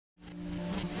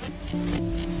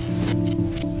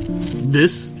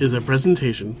This is a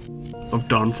presentation of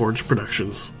Dawnforge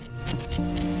Productions.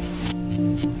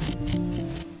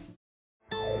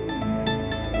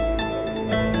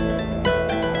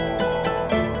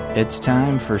 It's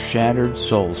time for Shattered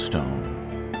Soulstone,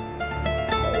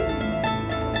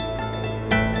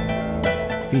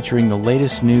 featuring the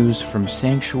latest news from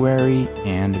Sanctuary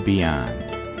and beyond.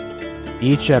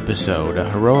 Each episode, a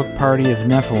heroic party of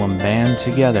Nephilim band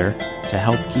together to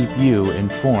help keep you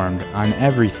informed on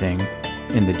everything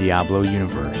in the Diablo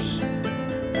universe.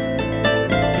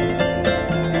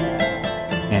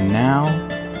 And now,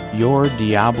 your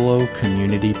Diablo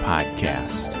Community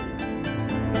Podcast.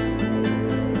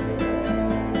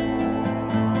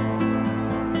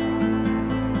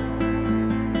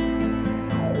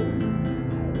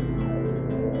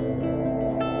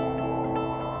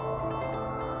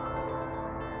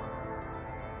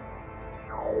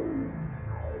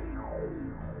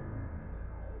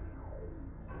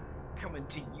 Coming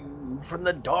to you from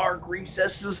the dark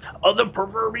recesses of the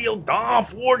proverbial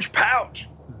Dawnforge pouch.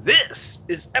 This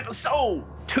is episode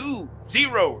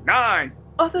 209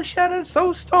 of the Shattered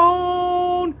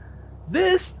Soulstone.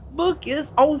 This book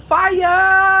is on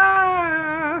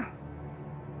fire.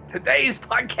 Today's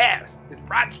podcast is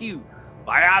brought to you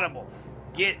by Audible.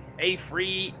 Get a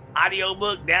free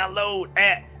audiobook download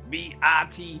at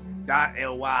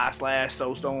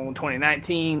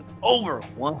bit.ly/Soulstone2019. Over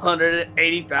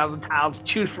 180,000 titles to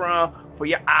choose from for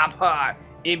your iPod,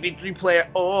 MP3 player,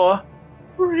 or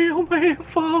real man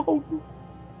phone.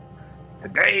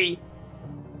 Today,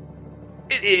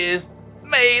 it is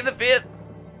May the 5th,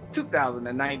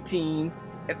 2019,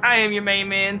 and I am your main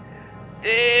man,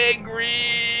 Ed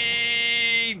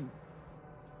Green.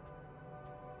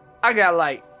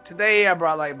 Today I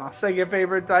brought my second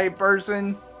favorite type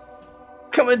person.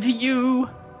 Coming to you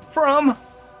from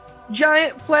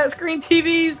giant flat screen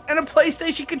TVs and a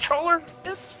PlayStation controller,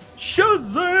 it's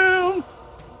Shazam!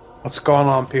 What's going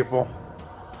on, people?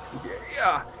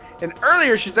 Yeah. And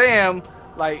earlier Shazam,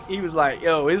 he was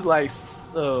yo, it's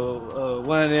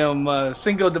one of them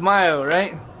Cinco de Mayo,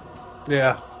 right?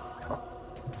 Yeah.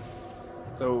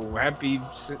 So happy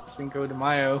Cinco de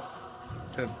Mayo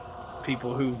to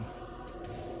people who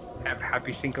have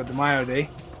happy Cinco de Mayo Day.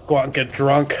 Go out and get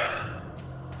drunk.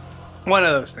 One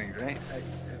of those things, right?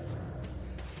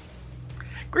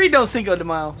 Greed don't Cinco de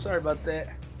Mayo. Sorry about that.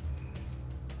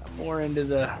 I'm more into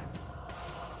the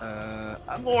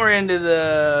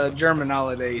German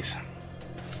holidays.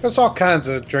 There's all kinds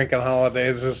of drinking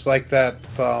holidays. There's like that.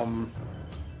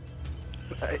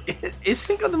 Is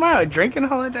Cinco de Mayo a drinking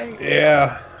holiday?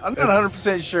 Yeah. I'm not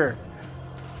 100% sure.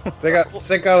 They got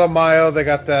Cinco de Mayo. They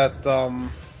got that. The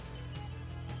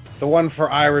one for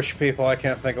Irish people. I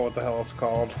can't think of what the hell it's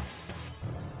called.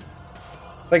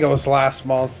 I think it was last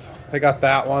month. They got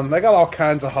that one. They got all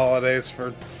kinds of holidays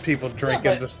for people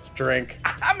drinking, just to drink.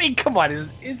 I mean, come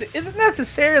on. Is it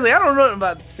necessarily? I don't know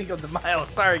about Cinco de Mayo.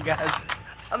 Sorry, guys.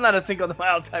 I'm not a Cinco de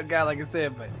Mayo type guy, like I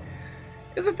said, but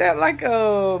isn't that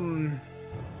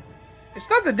it's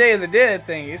not the Day of the Dead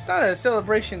thing. It's not a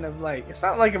celebration of it's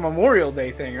not like a Memorial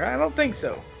Day thing, right? I don't think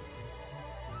so.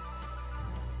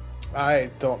 I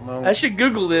don't know. I should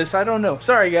Google this. I don't know.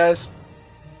 Sorry, guys.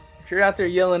 If you're out there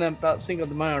yelling about Cinco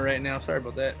de Mayo right now, sorry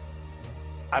about that.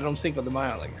 I don't Cinco de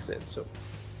Mayo, like I said, so.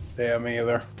 Yeah, me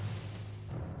either.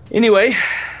 Anyway,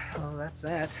 well, that's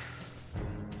that.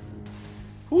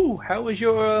 Ooh, how was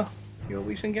your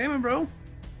recent gaming, bro?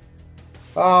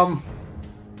 I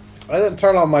didn't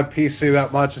turn on my PC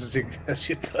that much, as you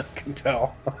can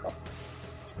tell.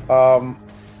 I've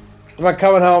been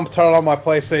coming home, turning on my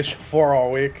PlayStation 4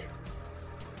 all week.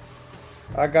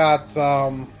 I got,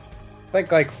 I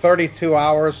think 32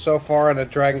 hours so far into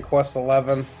Dragon Quest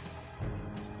XI.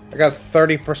 I got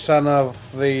 30%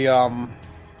 of the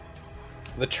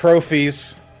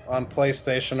trophies on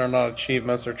PlayStation are not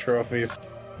achievements or trophies.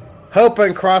 Hope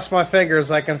and cross my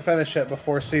fingers I can finish it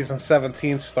before Season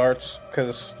 17 starts,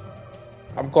 because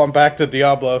I'm going back to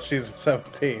Diablo Season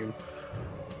 17.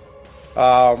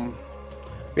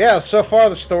 Yeah, so far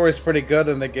the story's pretty good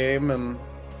in the game, and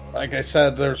like I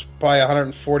said, there's probably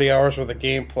 140 hours worth of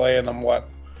gameplay, and I'm,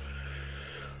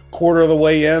 quarter of the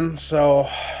way in, so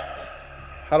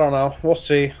I don't know. We'll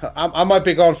see. I might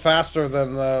be going faster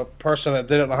than the person that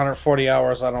did it in 140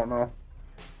 hours. I don't know.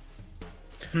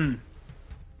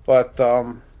 But,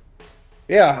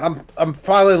 yeah, I'm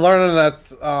finally learning that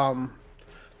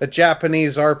the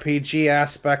Japanese RPG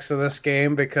aspects of this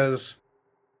game, because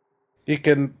you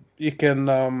can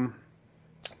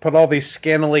put all these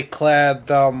scantily clad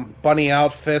bunny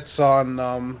outfits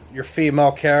on your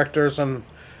female characters and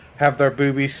have their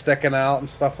boobies sticking out and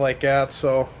stuff like that.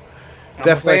 So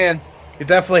definitely, You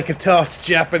definitely can tell it's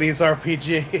Japanese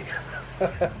RPG.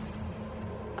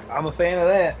 I'm a fan of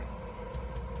that.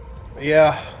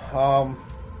 Yeah,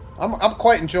 I'm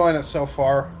quite enjoying it so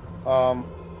far.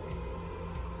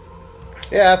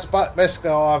 Yeah, that's basically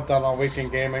all I've done on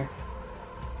weekend gaming,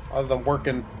 other than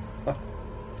working.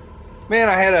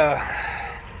 Man,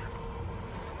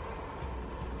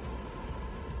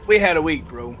 we had a week,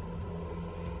 bro.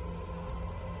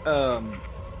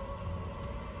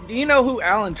 Do you know who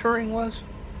Alan Turing was?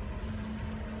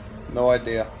 No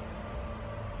idea.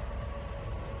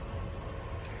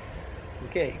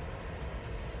 Okay.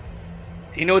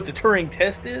 Do you know what the Turing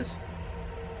test is?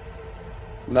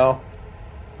 No.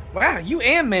 Wow, you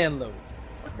and Manlo.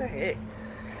 What the heck?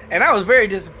 And I was very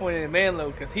disappointed in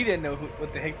Manlo because he didn't know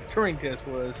what the heck the Turing test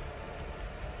was.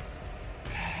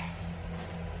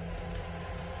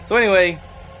 So anyway,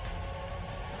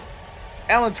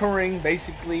 Alan Turing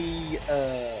basically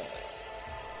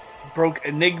broke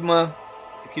Enigma.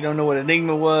 If you don't know what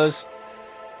Enigma was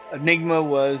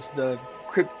the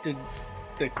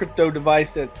crypto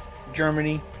device that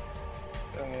Germany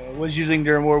was using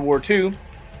during World War II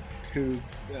to,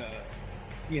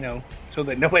 so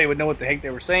that nobody would know what the heck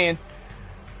they were saying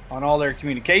on all their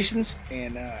communications.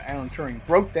 And Alan Turing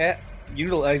broke that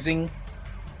utilizing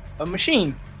a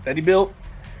machine that he built.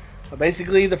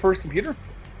 Basically, the first computer.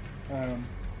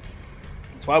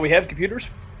 That's why we have computers,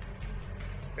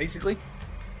 basically.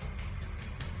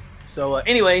 So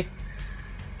anyway,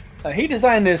 he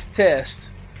designed this test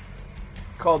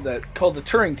called the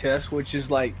Turing test, which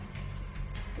is like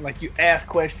you ask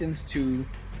questions to,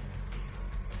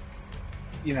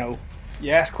 you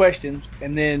ask questions,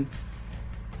 and then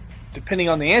depending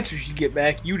on the answers you get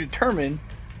back, you determine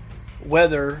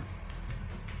whether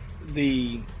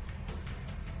the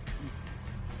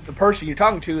person you're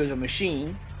talking to is a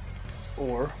machine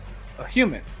or a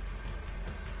human.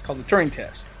 It's called the Turing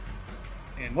test.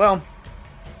 And well,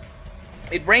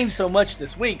 it rained so much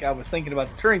this week, I was thinking about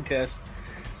the Turing test,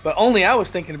 but only I was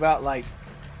thinking about, like,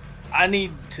 I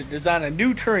need to design a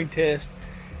new Turing test,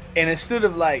 and instead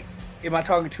of, like, am I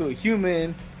talking to a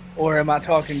human or am I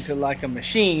talking to, like, a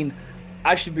machine,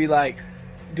 I should be like,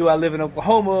 do I live in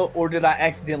Oklahoma or did I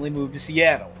accidentally move to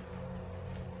Seattle?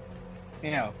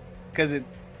 Because it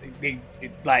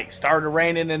like started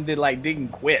raining and then like didn't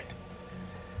quit.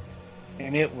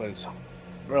 And it was,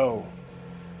 bro,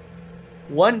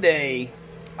 one day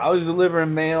I was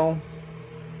delivering mail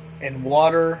and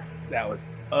water that was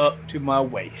up to my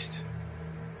waist.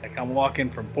 Like I'm walking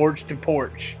from porch to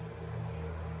porch.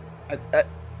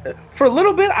 For a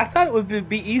little bit, I thought it would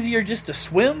be easier just to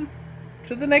swim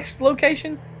to the next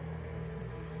location.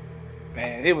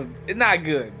 Man, it's not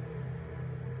good.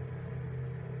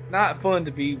 Not fun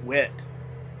to be wet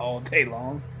all day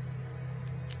long.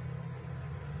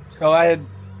 So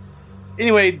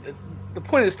anyway, the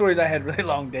point of the story is I had really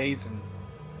long days, and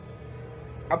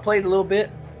I played a little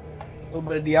bit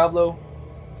of Diablo.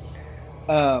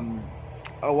 I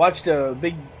watched a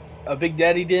Big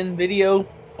Daddy Den video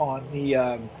on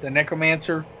the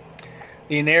Necromancer,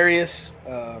 the Inarius.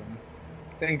 I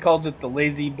think he calls it the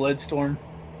Lazy Bloodstorm.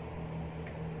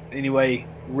 Anyway,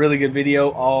 really good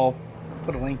video. I'll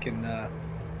put a link in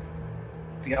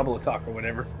Diablo Talk or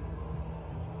whatever.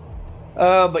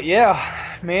 But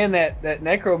yeah, man, that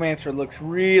Necromancer looks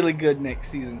really good next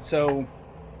season. So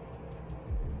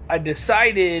I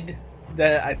decided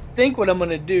that I think what I'm going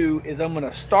to do is I'm going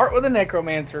to start with a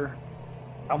Necromancer.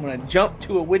 I'm going to jump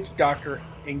to a Witch Doctor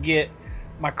and get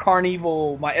my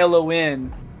Carnival, my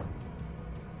LON.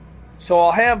 So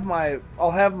I'll have my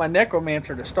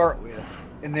Necromancer to start with,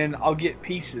 and then I'll get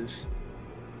pieces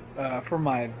for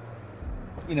my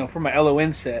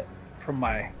LON set from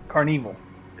my Carnival,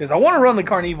 because I want to run the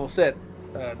Carnival set,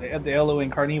 the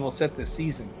LON Carnival set this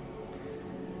season.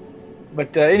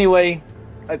 But anyway,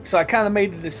 so I kind of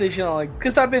made the decision on, like,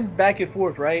 because I've been back and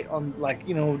forth, right, on like,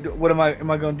 what am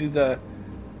I going to do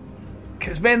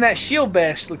because man, that Shield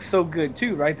Bash looks so good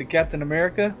too, right? The Captain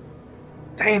America,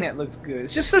 dang, that looks good.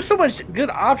 It's just there's so much good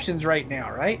options right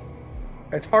now, right?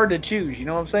 It's hard to choose, you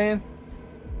know what I'm saying?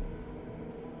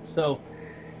 So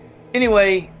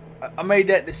anyway, I made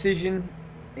that decision,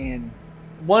 and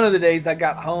one of the days I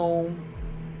got home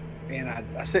and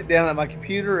I sat down at my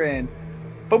computer and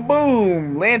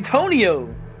boom,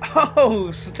 Lantonio. Oh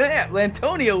snap,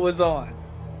 Lantonio was on.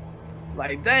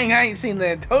 Like, dang, I ain't seen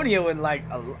Lantonio in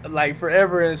like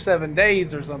forever and 7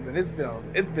 days or something. It's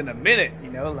been a minute,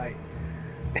 like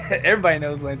everybody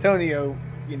knows Lantonio,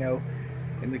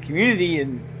 in the community,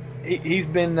 and he's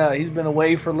been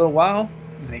away for a little while,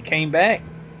 and he came back,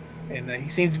 and he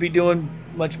seems to be doing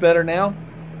much better now.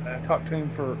 I talked to him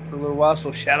for a little while,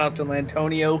 so shout out to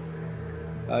Lantonio.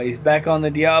 He's back on the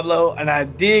Diablo, and I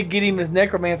did get him his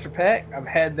Necromancer pack. I've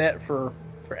had that for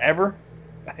forever.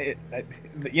 He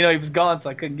was gone, so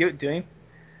I couldn't give it to him.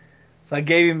 So I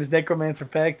gave him his Necromancer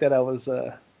pack that I was.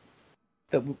 The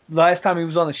last time he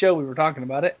was on the show, we were talking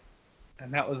about it,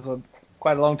 and that was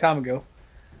quite a long time ago.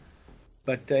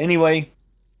 But anyway,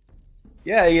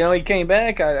 yeah, he came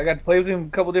back. I got to play with him a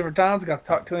couple different times. I got to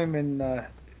talk to him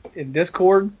in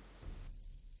Discord.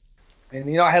 And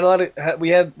we had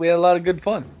a lot of good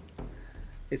fun.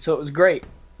 So it was great.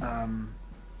 I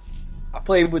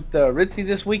played with Ritzy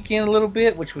this weekend a little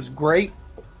bit, which was great.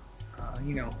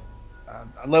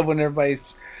 I love when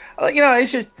everybody's,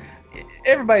 it's just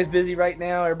everybody's busy right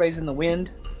now. Everybody's in the wind.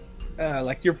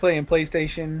 Like you're playing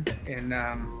PlayStation, and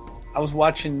I was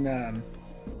watching.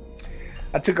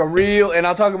 I took and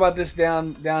I'll talk about this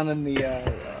down in the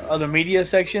other media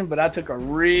section, but I took a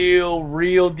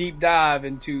real deep dive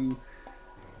into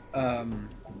a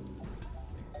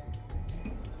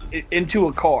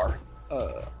car.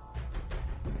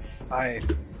 I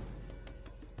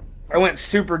went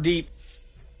super deep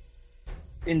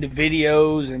into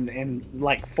videos and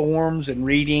like forums and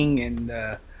reading and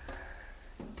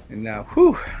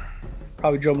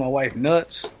probably drove my wife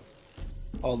nuts.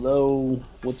 Although,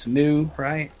 what's new,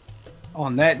 right?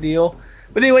 On that deal.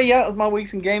 But anyway, yeah, it was my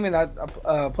weeks in gaming. I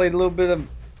played a little bit of.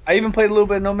 I even played a little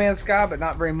bit of No Man's Sky, but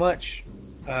not very much.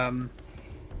 I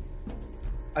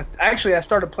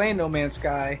started playing No Man's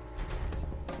Sky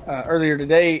earlier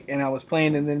today, and I was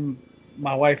playing, and then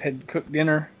my wife had cooked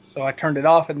dinner, so I turned it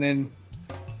off, and then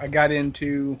I got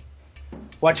into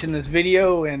watching this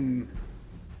video, and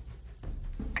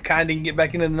I kind of didn't get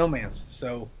back into the No Man's.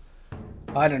 So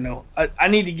I don't know. I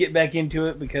need to get back into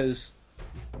it because,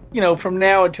 from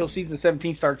now until season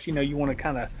 17 starts, you want to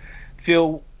kind of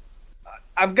feel.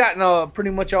 I've gotten pretty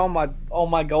much all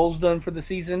my goals done for the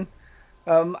season.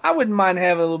 I wouldn't mind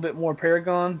having a little bit more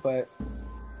Paragon, but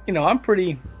I'm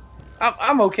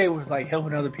okay with like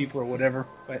helping other people or whatever.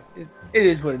 But it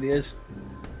is what it is.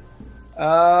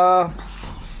 So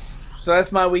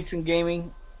that's my weeks in gaming,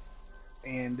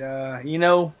 and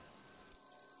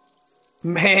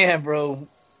man, bro,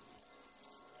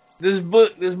 this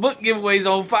book giveaway's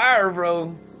on fire,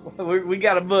 bro. We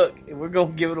got a book, and we're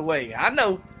gonna give it away. I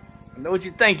know what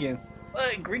you're thinking.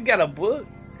 Look, we got a book.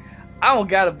 I don't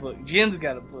got a book. Jen's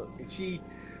got a book, and she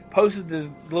posted this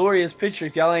glorious picture.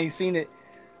 If y'all ain't seen it,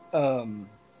 I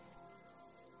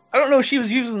don't know if she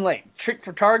was using like trick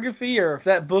photography or if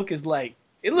that book is like.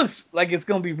 It looks like it's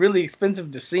gonna be really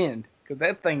expensive to send because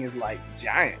that thing is like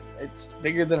giant. It's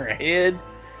bigger than her head.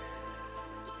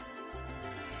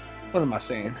 What am I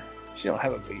saying? She don't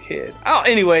have a big head. Oh,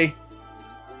 anyway.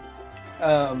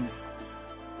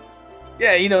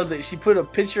 Yeah, that she put a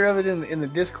picture of it in the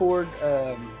Discord,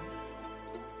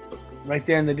 right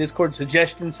there in the Discord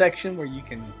suggestion section where you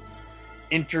can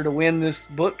enter to win this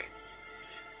book.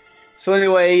 So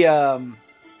anyway,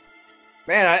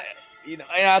 man,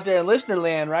 out there in listener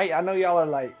land, right? I know y'all are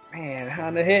like, man,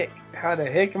 how the heck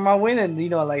am I winning?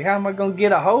 Like, how am I gonna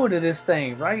get a hold of this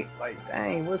thing, right? Like,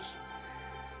 dang, what's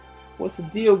the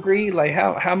deal, Greed? Like,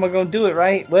 how am I gonna do it,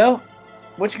 right? Well,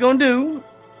 what you're gonna do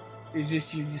is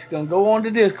you're just gonna go on to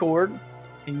Discord,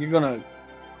 and you're gonna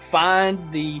find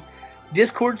the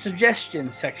Discord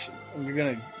suggestion section, and you're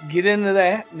gonna get into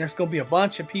that, and there's gonna be a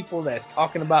bunch of people that's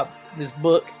talking about this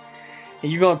book,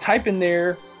 and you're gonna type in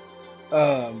there,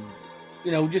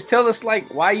 just tell us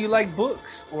like why you like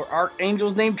books, or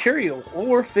archangels named Tyrael,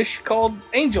 or fish called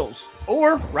angels,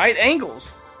 or right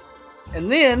angles, and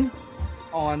then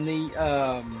on the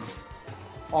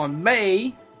on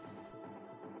May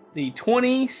the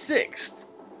 26th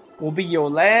will be your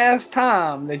last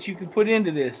time that you can put into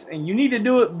this, and you need to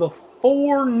do it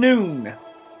before noon.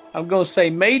 I'm going to say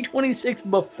May 26th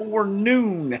before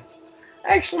noon.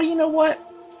 Actually, you know what?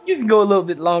 You can go a little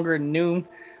bit longer than noon.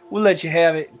 We'll let you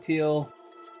have it until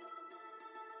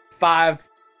 5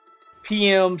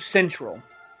 p.m. Central,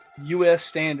 U.S.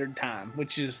 Standard Time,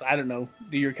 which is, I don't know,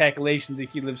 do your calculations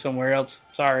if you live somewhere else.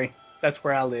 Sorry, that's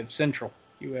where I live, Central,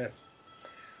 U.S.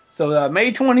 So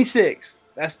May 26th,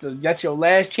 that's your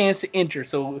last chance to enter.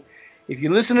 So if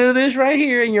you're listening to this right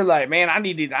here and you're like, man, I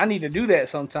need to do that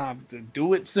sometime, to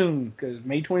do it soon, because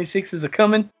May 26th is a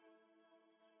coming.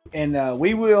 And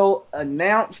we will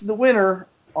announce the winner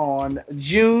on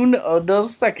June the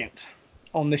 2nd.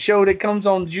 On the show that comes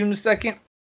on June the 2nd,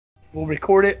 we'll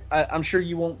record it. I'm sure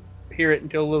you won't hear it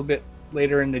until a little bit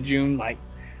later in the June, like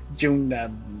June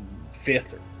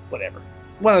 5th or whatever.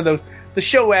 One of those. The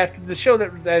show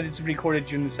that is recorded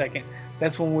June the 2nd,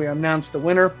 that's when we announce the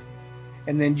winner.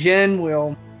 And then Jen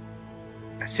will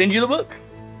send you the book.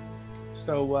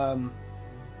 So,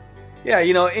 yeah,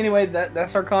 anyway,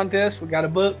 that's our contest. We got a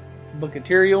book. It's a book of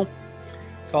Tyrael.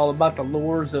 It's all about the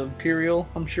lores of Tyrael,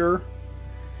 I'm sure.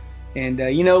 And,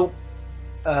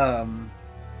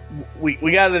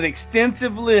 we got an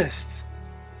extensive list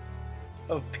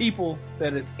of people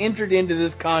that has entered into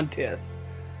this contest.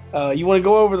 You want to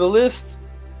go over the list,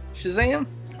 Shazam?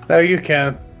 No, you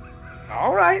can.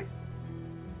 All right.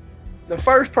 The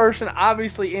first person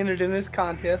obviously entered in this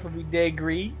contest will be Dead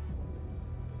Greed.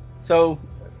 So,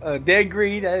 Dead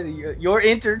Greed, you're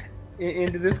entered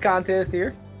into this contest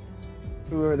here.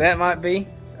 Whoever that might be.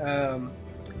 I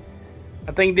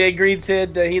think Dead Greed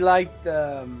said he liked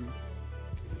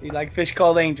Fish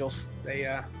Called Angels. They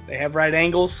have right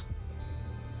angles.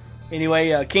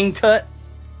 Anyway, King Tut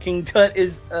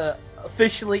is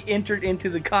officially entered into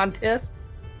the contest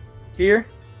here.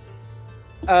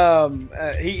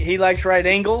 He likes right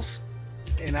angles,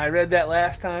 and I read that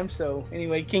last time. So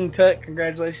anyway, King Tut,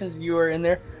 congratulations, you are in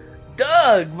there.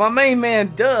 Doug, my main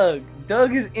man, Doug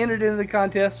is entered into the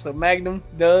contest. So Magnum,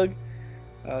 Doug,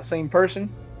 same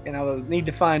person, and I will need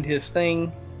to find his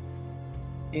thing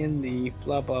in the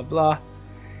blah blah blah.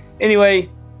 Anyway,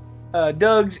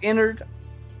 Doug's entered.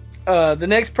 The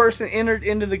next person entered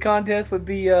into the contest would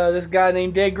be this guy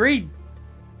named Dead Greed.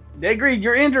 Dead Greed,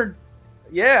 you're entered.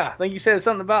 Yeah, I think you said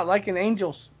something about liking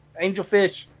angels,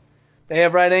 angelfish. They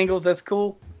have right angles. That's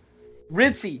cool.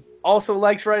 Ritzy also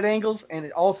likes right angles, and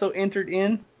it also entered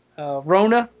in.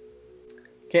 Rona,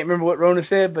 can't remember what Rona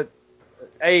said, but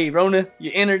hey, Rona,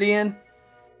 you entered in.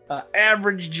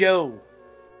 Average Joe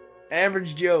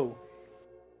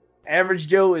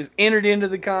is entered into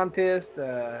the contest.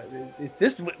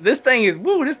 This thing is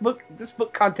woo. This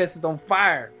book contest is on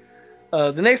fire.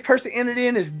 The next person entered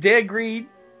in is Dead Greed.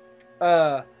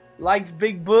 Likes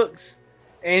big books,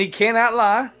 and he cannot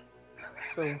lie.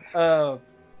 So,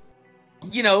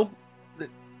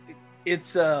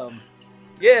 it's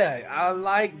yeah, I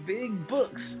like big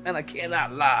books, and I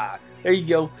cannot lie. There you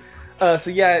go. So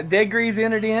yeah, Dead Greed's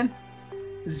entered in.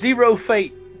 Zero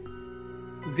Fate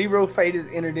is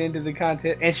entered into the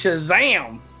contest, and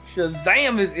Shazam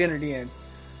is entered in.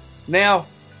 Now,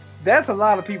 that's a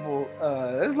lot of people.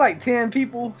 There's like 10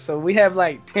 people, so we have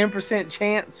like 10%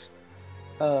 chance.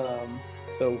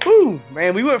 So, whoo,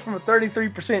 man, we went from a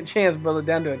 33% chance, brother,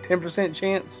 down to a 10%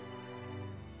 chance.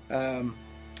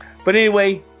 But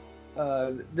anyway,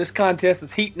 this contest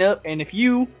is heating up, and if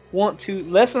you want to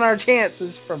lessen our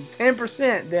chances from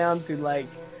 10% down to like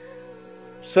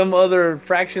some other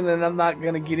fraction that I'm not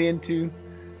going to get into,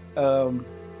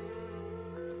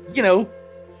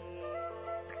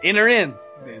 enter in.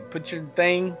 Put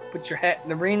your hat in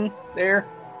the ring there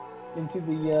into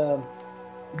the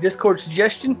Discord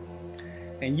suggestion,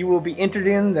 and you will be entered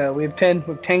in. We have 10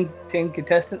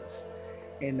 contestants,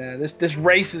 and this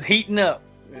race is heating up.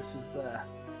 This is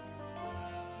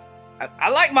I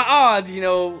like my odds,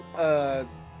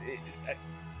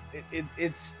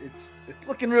 it's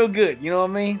looking real good, you know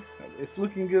what I mean? It's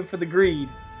looking good for the Greed.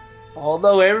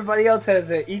 Although everybody else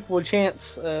has an equal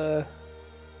chance to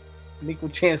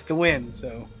win.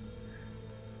 So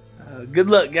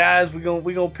good luck, guys. We're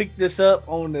gonna pick this up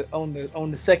on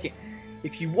the second.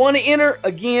 If you want to enter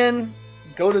again,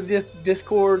 go to this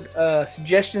Discord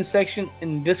suggestion section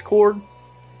in Discord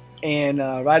and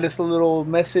write us a little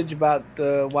message about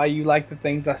why you like the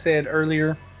things I said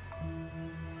earlier.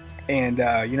 And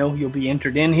you'll be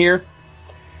entered in here.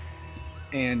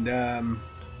 And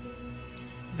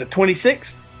the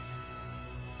 26th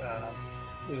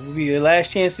it will be the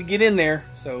last chance to get in there.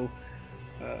 So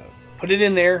put it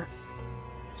in there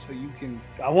so you can.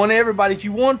 I want everybody, if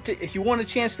you want a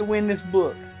chance to win this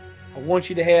book, I want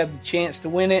you to have the chance to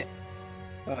win it.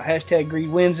 Hashtag Greed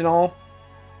wins and all.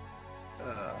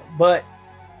 But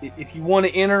if you want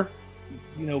to enter,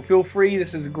 feel free.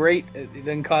 This is great. It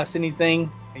doesn't cost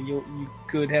anything, and you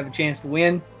could have a chance to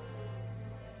win.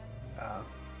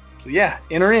 So yeah,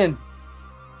 enter in.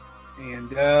 And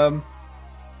the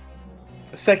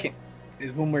second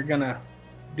is when we're gonna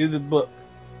do the book.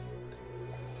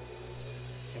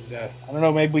 And I don't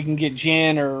know, maybe we can get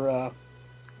Jen or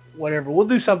whatever. We'll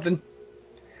do something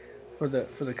for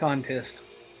the contest.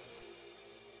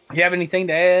 You have anything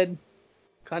to add,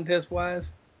 contest wise?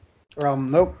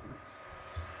 Nope.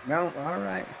 No. All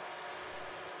right.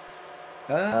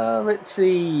 Let's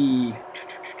see.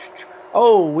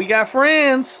 Oh, we got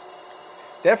friends.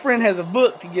 That friend has a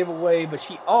book to give away, but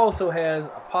she also has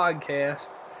a podcast.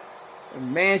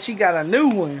 And man, she got a new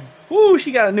one. Woo,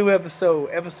 she got a new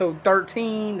episode. Episode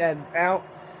 13 that's out.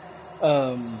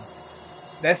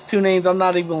 That's two names I'm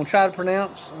not even going to try to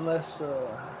pronounce unless,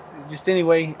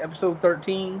 episode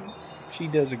 13. She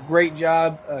does a great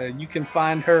job. You can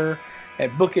find her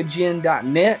at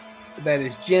bookofgen.net. That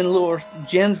is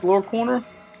Jen's Lore Corner.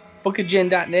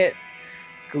 Bookofgen.net.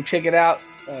 Go check it out.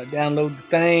 Download the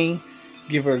thing.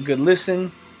 Give her a good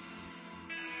listen.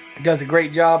 It does a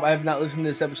great job. I have not listened to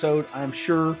this episode. I'm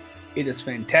sure it is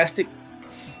fantastic.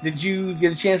 Did you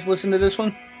get a chance to listen to this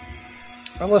one?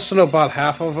 I listened to about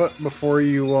half of it before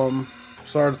you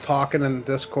started talking in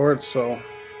Discord, so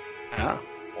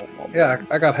yeah,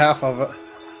 I got half of it.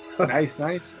 Nice.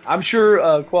 I'm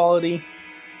sure quality,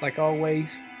 like always.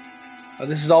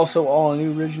 This is also all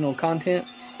new original content.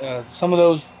 Some of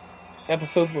those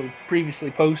episodes were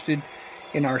previously posted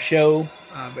in our show,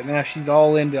 but now she's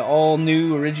all into all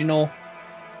new original.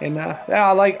 And yeah,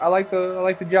 I like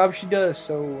the job she does.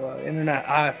 So internet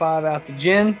high five out to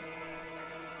Jen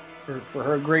for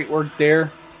her great work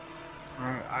there.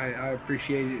 I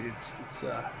appreciate it. It's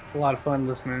a lot of fun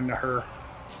listening to her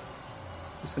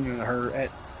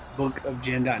at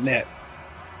bookofgen.net.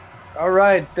 All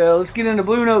right, let's get into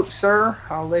Blue Notes, sir.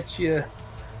 I'll let you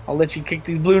kick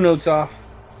these Blue Notes off.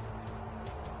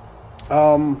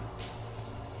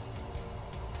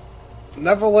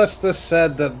 Nevertheless, this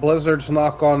said that Blizzard's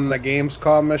not going to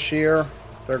Gamescom this year.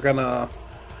 They're gonna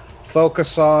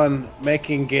focus on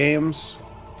making games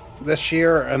this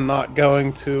year and not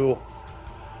going to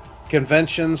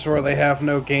conventions where they have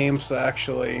no games to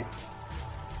actually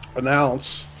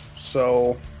announce.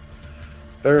 So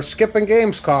they're skipping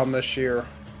Gamescom this year.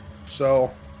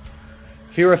 So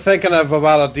if you were thinking of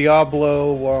about a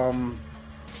Diablo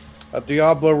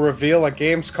reveal at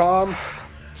Gamescom,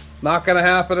 not going to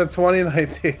happen in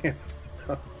 2019.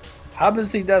 Haben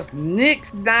Sie das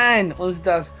nichts nein und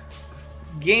das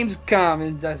Gamescom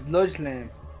in das Deutschland?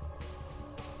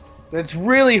 That's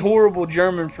really horrible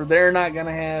German for they're not going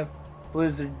to have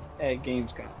Blizzard at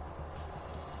Gamescom.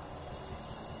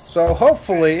 So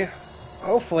hopefully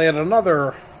at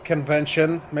another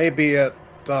convention, maybe at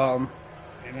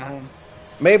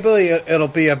maybe it'll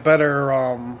be a better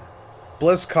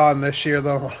BlizzCon this year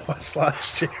than what it was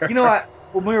last year. You know what?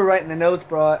 When we were writing the notes,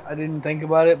 bro, I didn't think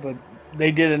about it, but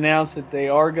they did announce that they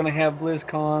are going to have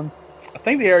BlizzCon. I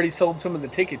think they already sold some of the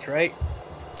tickets, right?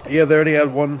 Yeah, they already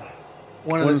had one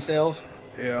of the sales.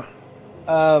 Yeah.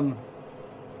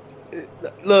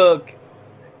 Look,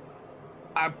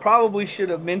 I probably should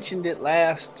have mentioned it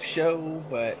last show,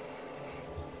 but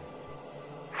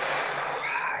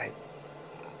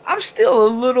I'm still a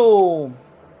little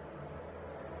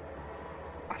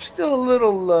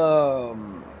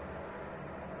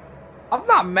I'm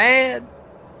not mad.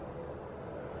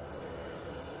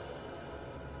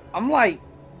 I'm like,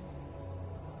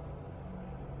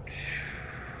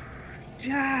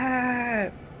 I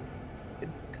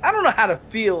don't know how to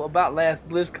feel about last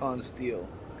BlizzCon still.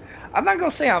 I'm not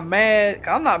going to say I'm mad.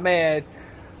 I'm not mad.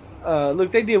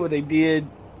 Look, they did what they did.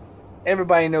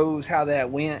 Everybody knows how that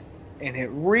went. And it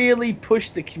really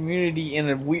pushed the community in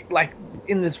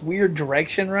in this weird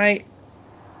direction, right?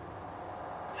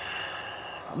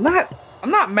 I'm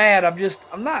not mad.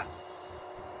 I'm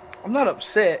not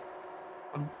upset.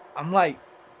 I'm like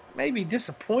maybe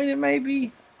disappointed.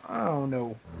 Maybe I don't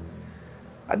know.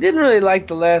 I didn't really like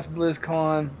the last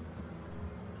BlizzCon.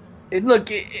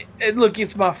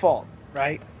 It's my fault,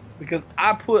 right? Because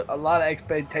I put a lot of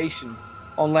expectation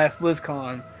on last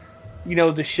BlizzCon. You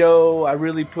know, the show I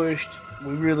really pushed.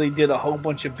 We really did a whole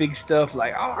bunch of big stuff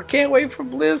like, oh, I can't wait for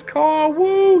BlizzCon,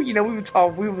 woo! You know,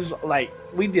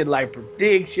 we did like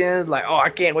predictions, like, oh, I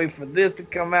can't wait for this to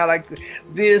come out, like,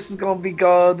 this is gonna be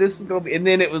good, this is gonna be, and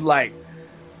then it was like,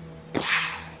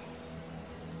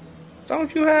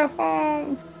 don't you have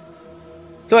fun?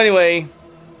 So anyway,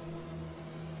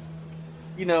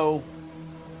 you know,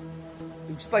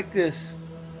 it's like this.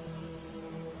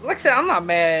 Like I said, I'm not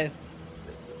mad.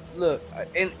 Look,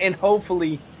 and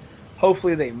hopefully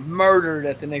they murdered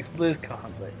at the next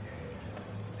BlizzCon, but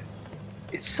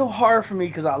it's so hard for me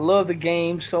because I love the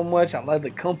game so much. I love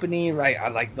the company, right? I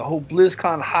like the whole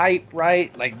BlizzCon hype,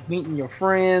 right? Like meeting your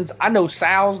friends. I know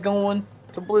Sal's going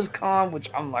to BlizzCon, which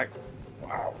I'm like,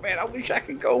 wow, man, I wish I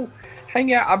could go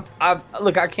hang out.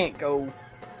 Look, I can't go.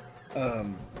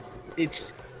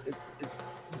 It's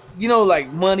you know,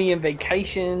 like money and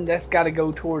vacation, that's got to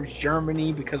go towards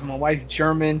Germany because my wife's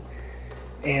German,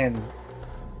 and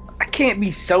I can't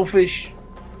be selfish,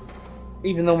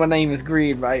 even though my name is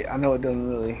Greed, right? I know it doesn't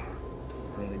really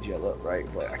gel up, right?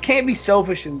 But I can't be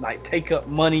selfish and like take up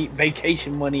money,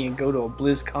 vacation money, and go to a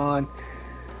BlizzCon.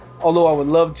 Although I would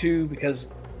love to, because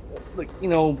look, you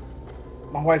know,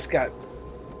 my wife's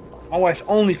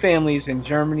only family is in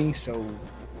Germany, so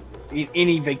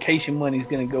any vacation money is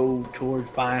going to go towards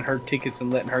buying her tickets and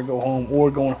letting her go home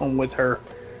or going home with her.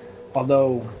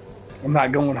 Although I'm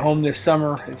not going home this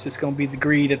summer. It's just going to be the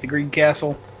Greed at the Greed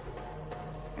Castle.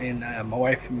 And my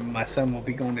wife and my son will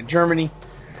be going to Germany.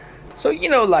 So, you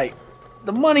know, like,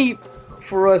 the money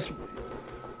for us,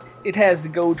 it has to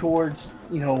go towards,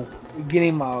 you know,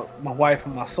 getting my wife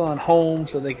and my son home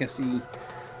so they can see,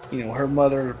 you know, her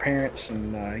mother, her parents,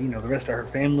 and, you know, the rest of her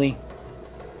family.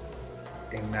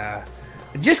 And I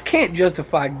just can't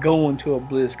justify going to a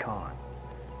BlizzCon.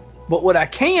 But what I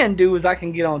can do is I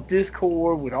can get on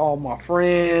Discord with all my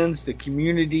friends, the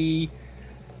community.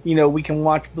 You know, we can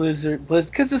watch Blizzard,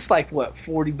 because it's like, what,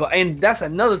 $40? And that's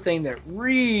another thing that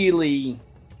really,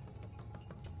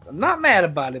 I'm not mad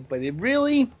about it, but it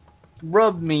really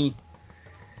rubbed me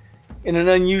in an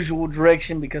unusual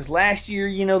direction, because last year,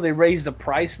 you know, they raised the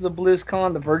price of the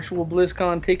BlizzCon, the virtual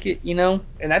BlizzCon ticket, you know.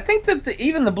 And I think that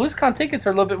even the BlizzCon tickets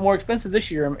are a little bit more expensive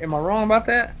this year. Am I wrong about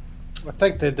that? I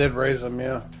think they did raise them,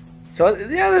 yeah. So, yeah,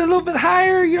 they're a little bit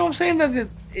higher, you know what I'm saying?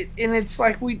 And it's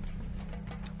like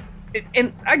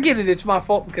and I get it, it's my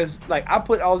fault, because, like, I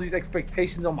put all these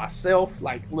expectations on myself.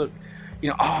 Like, look, you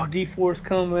know, oh, D4's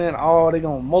coming, oh, they're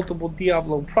going multiple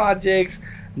Diablo projects,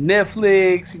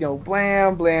 Netflix, you know,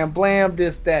 blam, blam, blam,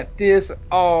 this, that, this,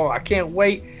 oh, I can't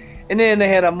wait. And then they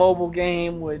had a mobile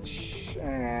game, which,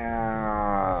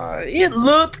 it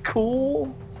looked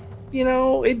cool, you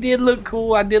know, it did look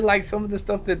cool. I did like some of the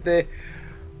stuff that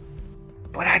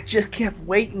but I just kept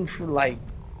waiting for, like,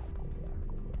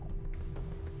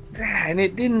 and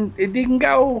it didn't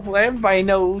go. Well, everybody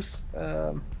knows.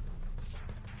 So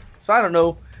I don't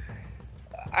know.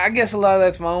 I guess a lot of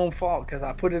that's my own fault, because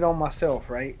I put it on myself,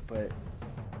 right? But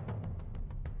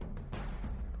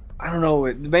I don't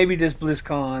know. Maybe this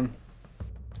BlizzCon.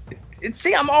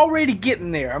 See, I'm already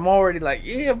getting there. I'm already like,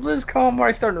 yeah, BlizzCon. I'm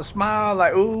already starting to smile.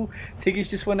 Like, ooh, tickets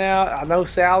just went out. I know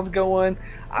Sal's going.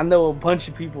 I know a bunch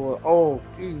of people. Oh,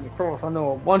 Jesus Christ, I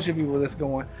know a bunch of people that's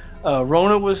going.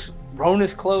 Rona's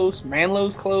close.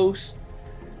 Manlow's close.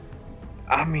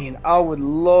 I mean, I would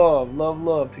love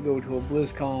to go to a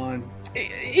BlizzCon.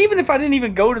 Even if I didn't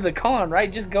even go to the con,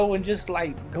 right? Just go and just,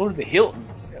 like, go to the Hilton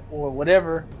or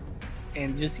whatever,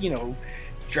 and just, you know,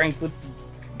 drink with the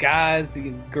guys,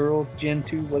 the girls, Gen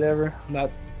 2, whatever. I'm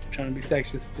not trying to be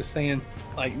sexist, just saying,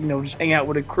 like, you know, just hang out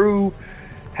with a crew,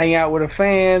 hang out with the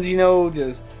fans, you know,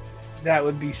 just, that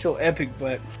would be so epic.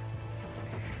 But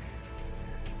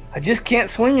I just can't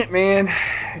swing it, man.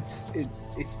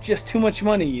 It's just too much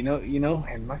money, you know.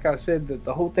 And like I said,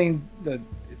 the whole thing,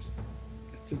 it's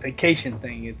a vacation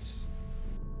thing.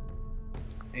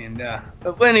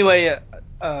 But anyway,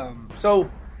 so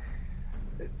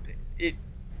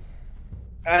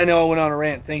I know I went on a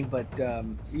rant thing, but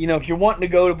you know, if you're wanting to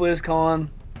go to BlizzCon,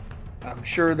 I'm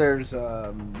sure there's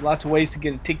lots of ways to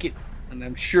get a ticket, and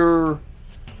I'm sure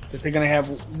that they're going to have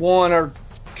one or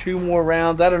two more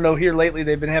rounds. I don't know. Here lately,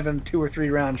 they've been having 2 or 3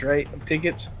 rounds, right, of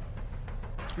tickets.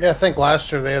 Yeah, I think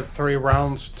last year they had 3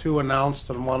 rounds, 2 announced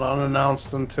and 1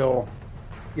 unannounced until.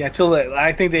 Yeah,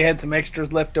 I think they had some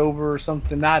extras left over or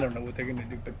something. I don't know what they're going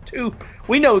to do, but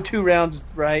we know 2 rounds,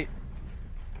 right?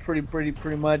 Pretty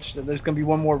much. There's going to be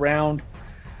 1 more round,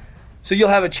 so you'll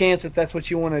have a chance if that's what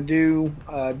you want to do.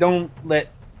 Don't let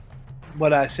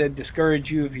what I said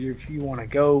discourage you if you want to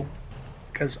go,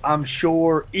 because I'm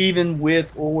sure, even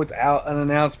with or without an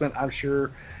announcement, I'm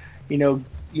sure, you know,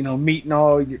 meeting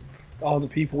all the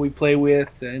people we play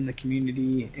with in the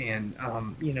community, and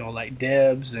you know, like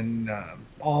Debs and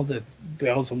all the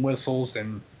bells and whistles,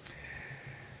 and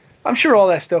I'm sure all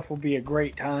that stuff will be a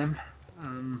great time.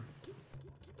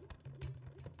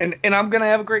 And I'm gonna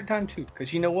have a great time too,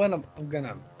 because you know what, I'm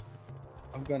gonna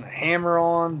hammer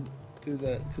on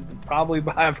to probably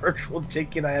buy a virtual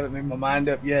ticket. I haven't made my mind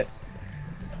up yet,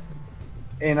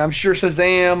 and I'm sure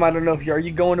Shazam. I don't know if are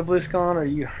you going to BlizzCon? Are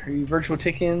you virtual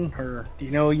ticketing, or do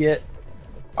you know yet?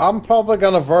 I'm probably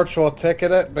gonna virtual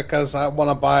ticket it because I want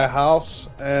to buy a house,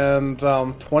 and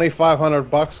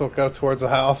 $2,500 will go towards a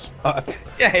house. Not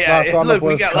Look,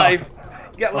 we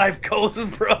got life goals,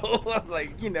 bro. I was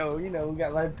like, you know, we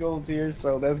got life goals here,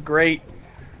 so that's great.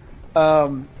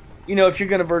 You know, if you're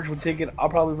gonna virtual ticket, I'll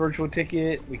probably virtual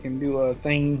ticket. We can do a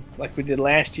thing like we did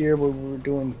last year where we were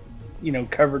doing, you know,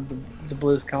 covered the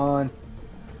BlizzCon.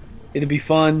 It'll be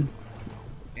fun,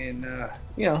 and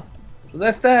you know, so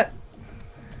that's that.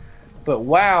 But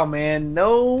wow, man,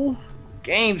 no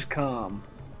Gamescom.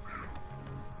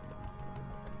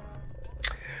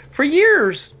 For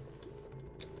years,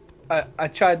 I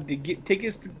tried to get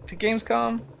tickets to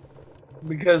Gamescom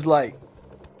because, like,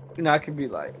 you know, I could be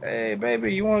like, hey,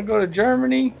 baby, you want to go to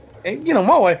Germany? And, you know,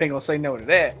 my wife ain't going to say no to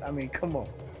that. I mean, come on.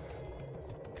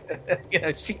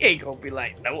 She ain't gonna be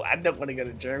like, no, I don't want to go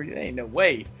to Germany. There ain't no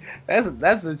way.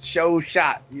 That's a show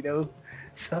shot,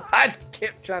 So I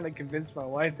kept trying to convince my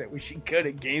wife that we should go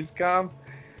to Gamescom,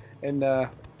 and I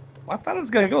thought I was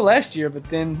gonna go last year, but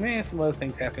then some other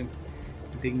things happened.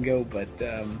 Didn't go, but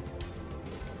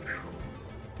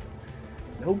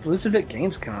no Blizzard at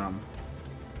Gamescom.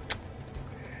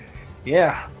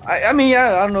 Yeah, I mean,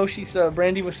 I don't know.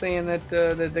 Brandy was saying that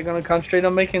that they're gonna concentrate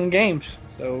on making games.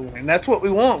 So, and that's what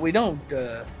we want. We don't.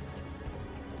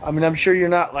 I mean, I'm sure you're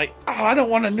not like, oh, I don't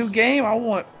want a new game. I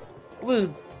want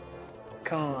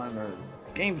BlizzCon or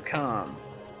Gamescom,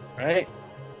 right?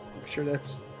 I'm sure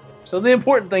that's. So the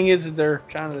important thing is that they're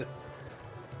trying to.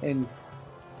 And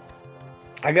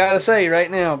I gotta say right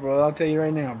now, bro. I'll tell you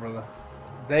right now, brother.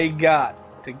 They got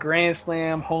the Grand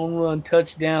Slam, home run,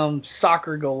 touchdown,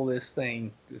 soccer goal. This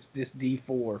D4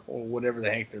 or whatever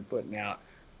the heck they're putting out,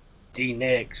 D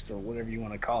next or whatever you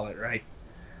want to call it, right?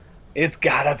 It's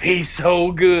gotta be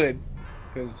so good,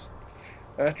 because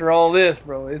after all this,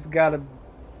 bro, it's gotta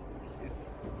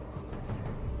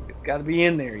be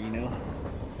in there,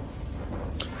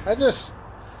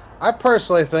 I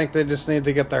personally think they just need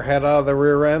to get their head out of the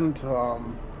rear end.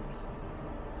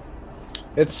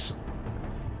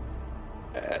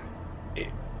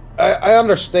 I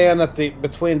understand that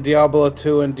between Diablo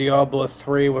 2 and Diablo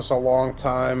 3 was a long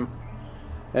time,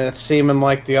 and it's seeming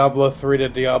like Diablo 3 to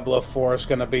Diablo 4 is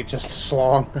going to be just as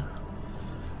long.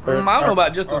 I don't know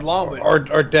about just as long,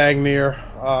 but or dang near.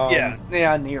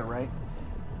 Near, right?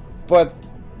 But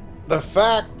the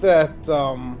fact that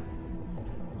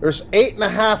there's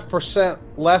 8.5%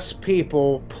 less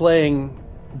people playing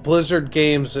Blizzard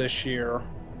games this year,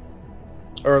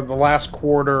 or the last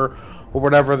quarter, or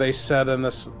whatever they said in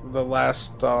the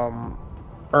last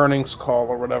earnings call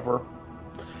or whatever.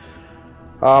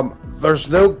 There's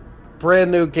no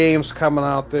brand new games coming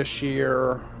out this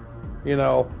year.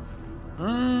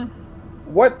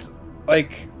 What,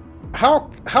 like, how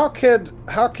could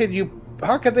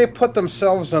they put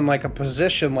themselves in like a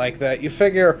position like that? You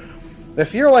figure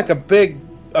if you're like a big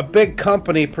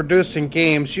company producing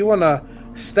games, you want to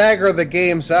stagger the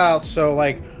games out so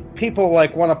like people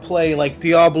like want to play like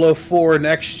Diablo 4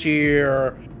 next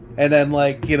year, and then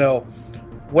like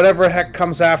whatever the heck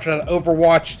comes after that,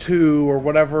 Overwatch 2 or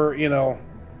whatever.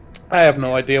 I have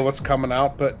no idea what's coming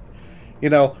out, but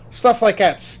stuff like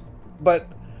that. But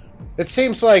it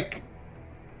seems like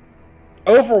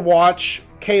Overwatch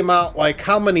came out like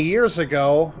how many years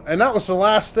ago, and that was the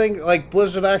last thing like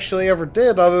Blizzard actually ever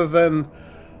did, other than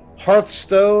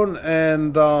Hearthstone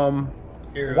and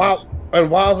WoW and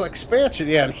WoW's expansion,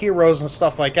 and Heroes and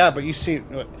stuff like that. But you see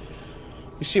what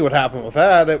happened with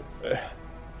that.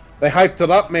 They hyped it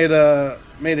up, made an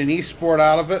esport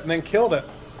out of it, and then killed it.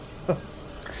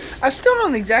 I still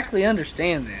don't exactly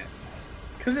understand that,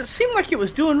 because it seemed like it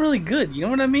was doing really good. You know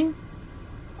what I mean?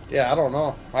 Yeah, I don't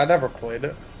know. I never played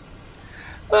it.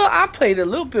 Well, I played a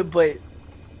little bit, but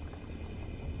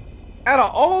out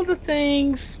of all the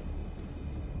things,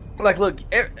 like, look,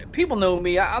 people know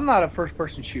me. I'm not a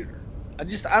first-person shooter. I'm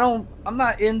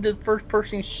not into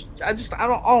first-person. I'm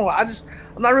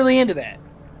not really into that.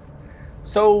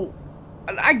 So,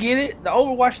 I get it. The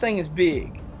Overwatch thing is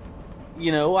big.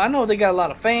 I know they got a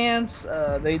lot of fans.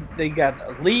 They got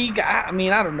a league. I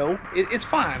mean, I don't know. It's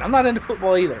fine. I'm not into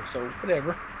football either, so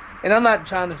whatever. And I'm not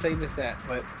trying to say that,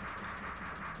 but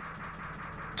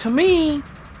to me,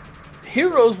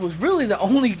 Heroes was really the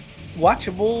only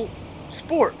watchable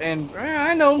sport. And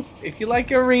I know if you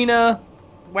like Arena,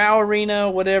 WoW Arena,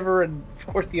 whatever, and of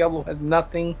course Diablo has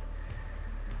nothing.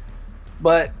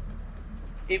 But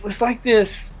it was like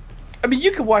this. I mean,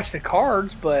 you could watch the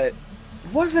cards, but it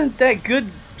wasn't that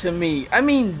good to me. I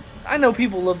mean, I know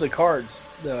people love the cards,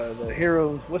 the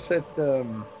Heroes. What's that?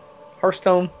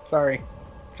 Hearthstone. Sorry,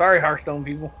 Hearthstone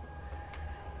people.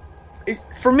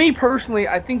 For me personally,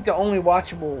 I think the only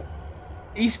watchable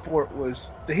esport was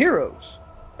the Heroes.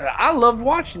 I loved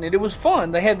watching it. It was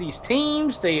fun. They had these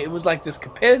teams. It was like this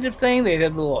competitive thing. They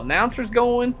had little announcers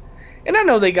going. And I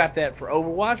know they got that for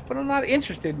Overwatch, but I'm not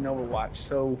interested in Overwatch.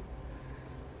 So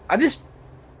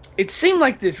it seemed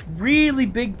like this really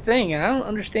big thing, and I don't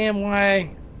understand why.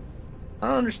 I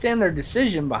don't understand their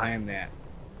decision behind that.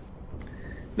 I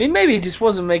mean, maybe it just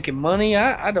wasn't making money.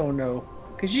 I don't know.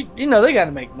 Because they got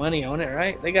to make money on it,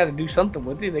 right? They got to do something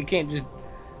with it. They can't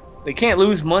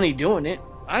lose money doing it.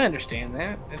 I understand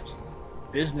that. It's a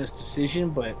business decision,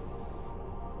 but it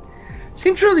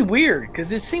seems really weird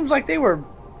because it seems like they were,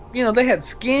 they had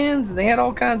skins and they had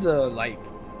all kinds of like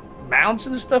mounts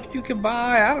and stuff you could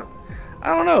buy. I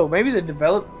don't know. Maybe the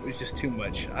development was just too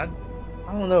much. I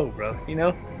don't know, bro.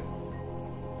 Yeah,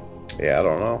 I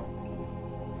don't know.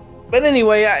 But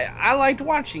anyway, I liked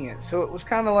watching it, so it was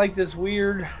kind of like this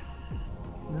weird.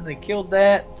 They killed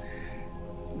that.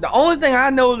 The only thing I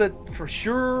know that for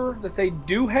sure that they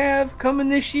do have coming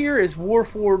this year is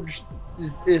Warforged,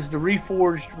 is the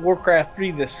reforged Warcraft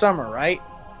 3 this summer, right?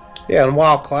 Yeah, and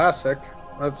WoW Classic.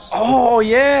 Oh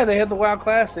yeah, they had the WoW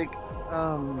Classic.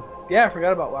 Yeah, I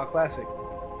forgot about WoW Classic,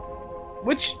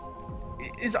 which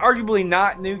is arguably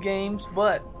not new games,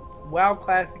 but WoW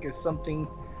Classic is something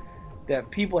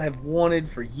that people have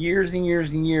wanted for years and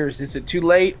years and years. Is it too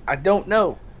late? I don't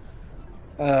know.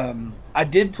 I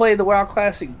did play the WoW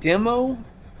Classic demo,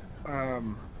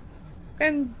 and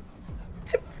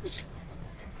it was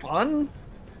fun.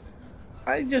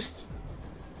 I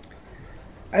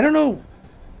don't know.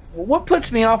 What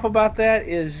puts me off about that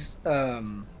is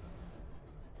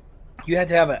you have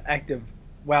to have an active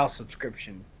WoW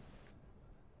subscription.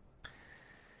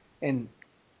 And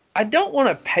I don't want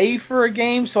to pay for a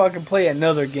game so I can play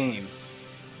another game.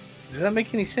 Does that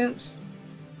make any sense?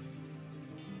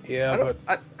 Yeah,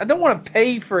 I don't want to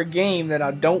pay for a game that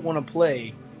I don't want to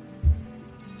play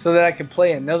so that I can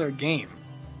play another game.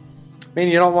 I mean,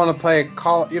 you don't want to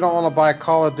buy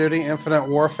Call of Duty Infinite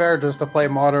Warfare just to play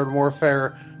Modern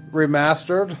Warfare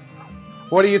Remastered?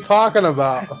 What are you talking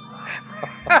about?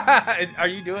 Are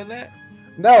you doing that?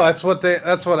 No, that's what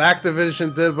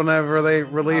Activision did whenever they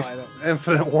released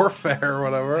Infinite Warfare or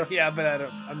whatever. Yeah, but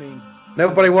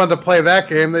nobody wanted to play that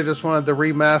game. They just wanted the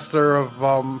remaster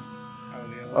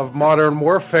of Modern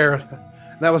Warfare.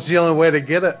 And that was the only way to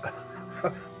get it.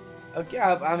 Okay,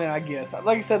 I guess.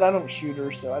 Like I said, I don't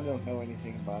shooter, so I don't know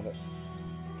anything about it,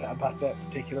 about that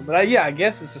particular. But I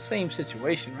guess it's the same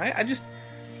situation, right?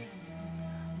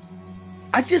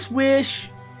 I just wish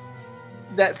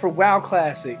that for WoW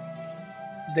Classic,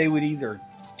 they would either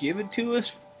give it to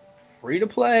us free to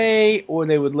play, or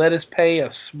they would let us pay a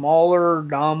smaller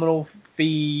nominal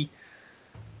fee,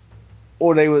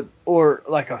 or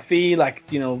like a fee, like,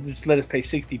 just let us pay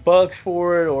 $60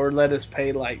 for it, or let us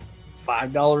pay like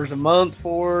 $5 a month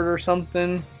for it or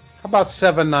something. How about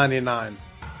 $7.99?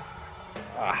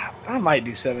 I might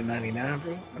do $7.99,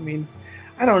 bro. I mean,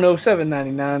 I don't know.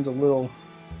 $7.99 is a little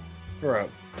for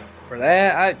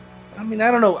that. I mean,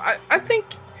 I don't know. I think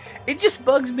it just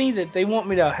bugs me that they want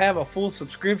me to have a full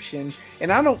subscription,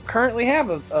 and I don't currently have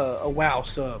a WoW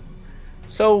sub.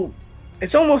 So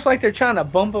it's almost like they're trying to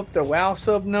bump up their WoW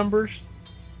sub numbers.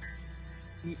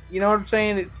 You know what I'm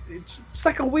saying? It's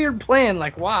like a weird plan.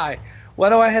 Like, why? Why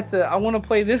do I have to? I want to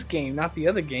play this game, not the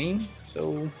other game.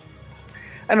 So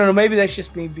I don't know. Maybe that's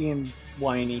just me being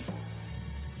whiny.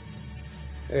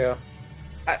 Yeah.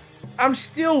 I'm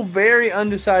still very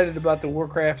undecided about the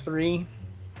Warcraft 3.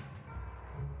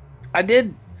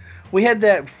 We had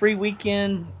that free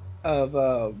weekend of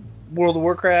World of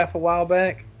Warcraft a while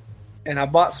back, and I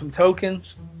bought some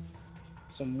tokens,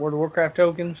 some World of Warcraft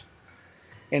tokens,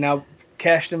 and I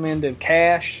cashed them into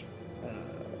cash.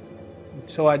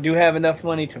 So I do have enough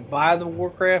money to buy the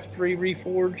Warcraft 3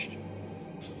 Reforged.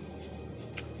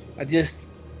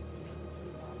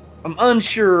 I'm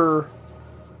unsure.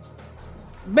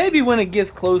 Maybe when it gets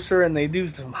closer and they do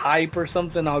some hype or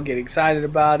something, I'll get excited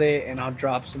about it and I'll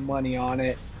drop some money on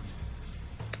it.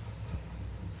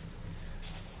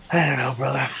 I don't know,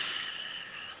 brother.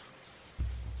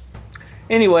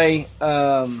 Anyway,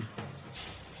 do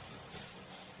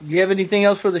you have anything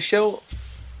else for the show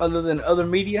other than other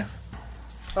media?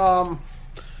 The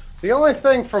only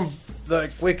thing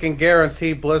we can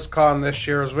guarantee BlizzCon this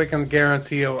year is we can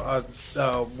guarantee a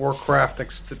Warcraft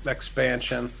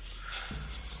expansion.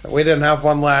 We didn't have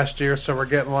one last year, so we're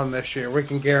getting one this year. We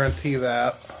can guarantee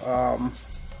that.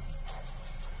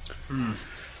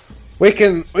 We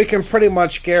can pretty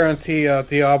much guarantee a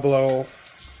Diablo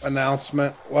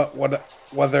announcement.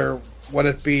 Whether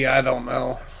it be, I don't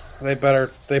know. They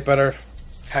better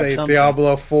say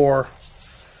Diablo 4,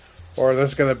 or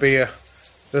there's gonna be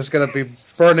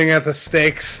burning at the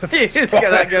stakes. It's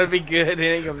gonna be good. It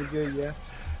ain't gonna be good, yeah.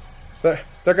 The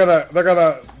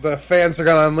fans are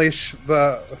gonna unleash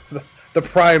the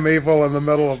primeval in the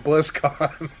middle of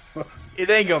BlizzCon. It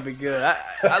ain't gonna be good.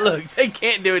 I look, they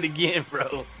can't do it again,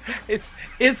 bro. It's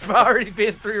already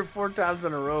been 3 or 4 times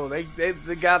in a row. They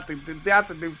got to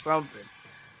do something.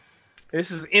 This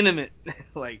is intimate.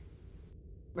 Like,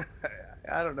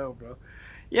 I don't know, bro.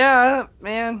 Yeah,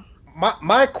 man.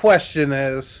 My question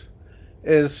is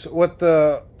with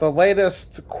the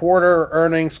latest quarter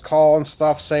earnings call and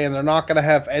stuff saying they're not going to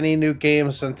have any new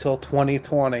games until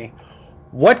 2020.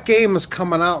 What game is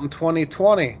coming out in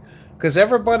 2020? Because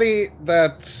everybody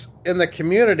that's in the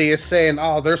community is saying,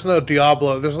 oh, there's no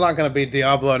Diablo. There's not going to be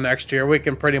Diablo next year. We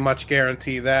can pretty much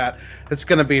guarantee that. It's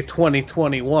going to be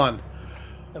 2021.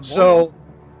 Immortal?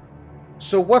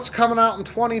 So what's coming out in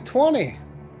 2020?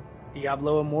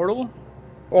 Diablo Immortal?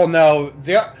 Well, no.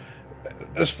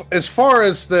 As far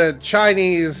as the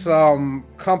Chinese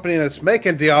company that's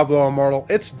making Diablo Immortal,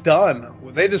 it's done.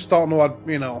 They just don't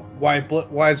know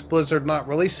why is Blizzard not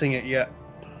releasing it yet.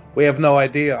 We have no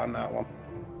idea on that one.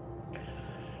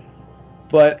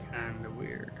 But Kind of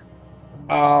weird.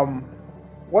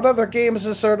 what other games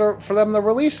is there for them to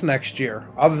release next year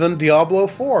other than Diablo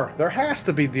 4? There has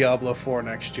to be Diablo 4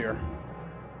 next year.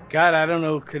 God, I don't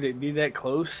know. Could it be that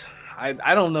close?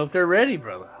 I don't know if they're ready,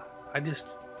 brother.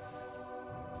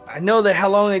 I know that how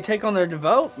long they take on their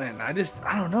development. I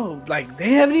don't know. Like,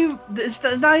 they haven't even, it's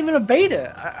not even a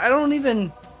beta. I don't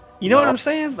even, you know what I'm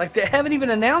saying? Like, they haven't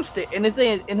even announced it. And if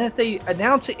they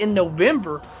announce it in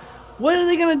November, what are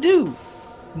they going to do?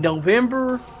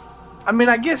 November? I mean,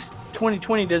 I guess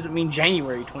 2020 doesn't mean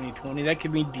January 2020. That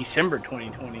could mean December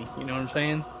 2020. You know what I'm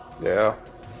saying? Yeah.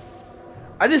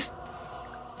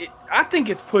 I think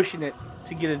it's pushing it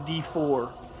to get a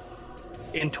D4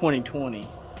 in 2020.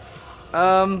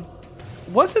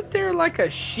 Wasn't there like a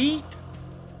sheet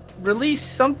release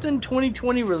something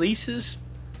 2020 releases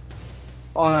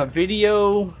on a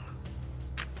video?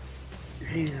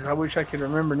 Jeez, I wish I could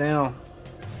remember now.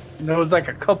 There was like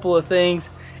a couple of things.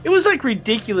 It was like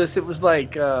ridiculous. It was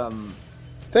like I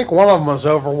think one of them was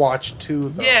Overwatch 2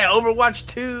 though. yeah, Overwatch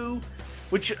 2,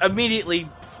 which immediately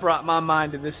brought my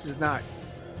mind to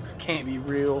can't be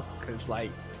real, because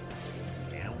like,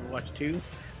 yeah, Overwatch 2,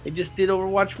 they just did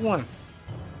Overwatch 1.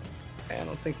 I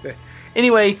don't think that.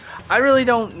 Anyway, I really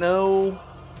don't know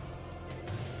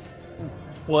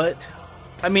what.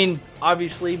 I mean,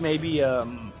 obviously, maybe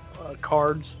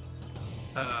cards,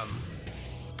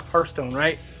 Hearthstone,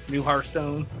 right? New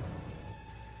Hearthstone.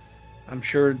 I'm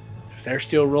sure they're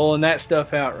still rolling that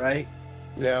stuff out, right?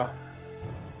 Yeah.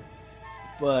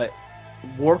 But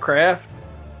Warcraft,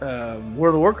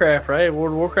 World of Warcraft, right?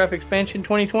 World of Warcraft expansion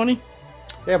 2020?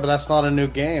 Yeah, but that's not a new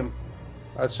game.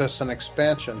 That's just an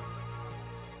expansion.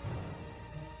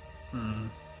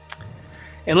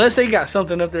 Unless they got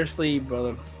something up their sleeve,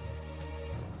 brother.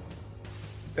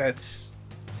 That's...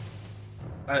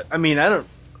 I mean, I don't...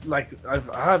 Like, I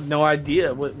have no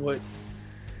idea what...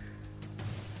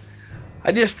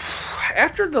 I just...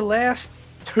 After the last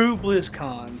 2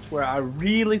 BlizzCons, where I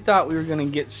really thought we were going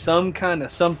to get some kind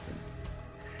of something,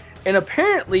 and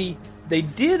apparently they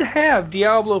did have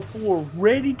Diablo 4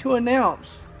 ready to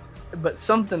announce, but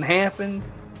something happened.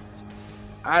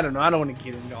 I don't know. I don't want to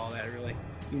get into all that, really.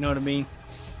 You know what I mean?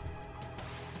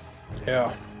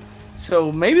 Yeah.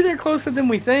 So maybe they're closer than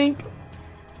we think.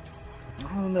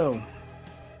 I don't know.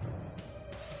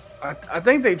 I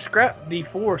think they've scrapped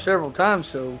D4 several times,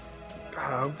 so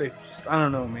I hope they just... I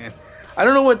don't know, man. I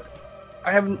don't know what...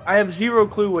 I have zero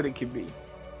clue what it could be.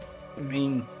 I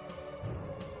mean...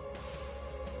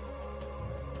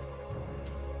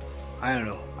 I don't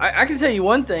know. I can tell you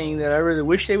one thing that I really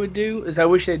wish they would do is I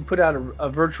wish they'd put out a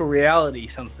virtual reality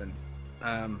something.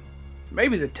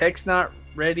 Maybe the tech's not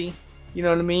ready. You know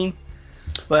what I mean?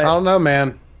 But I don't know,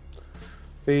 man.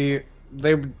 I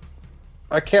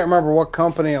can't remember what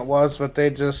company it was, but they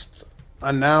just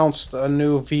announced a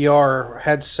new VR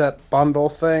headset bundle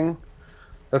thing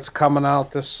that's coming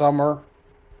out this summer.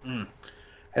 And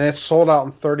it's sold out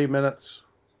in 30 minutes.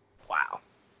 Wow.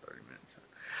 30 minutes.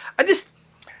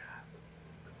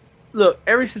 Look,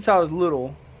 ever since I was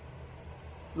little,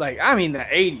 like, I mean the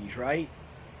 80s, right?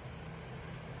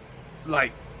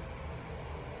 Like,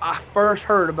 I first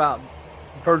heard about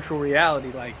virtual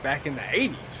reality, like, back in the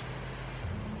 80s.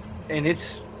 And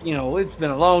it's, it's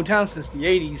been a long time since the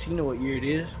 80s. You know what year it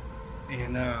is.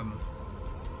 And, it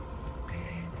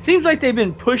seems like they've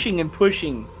been pushing and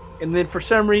pushing. And then for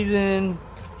some reason,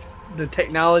 the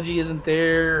technology isn't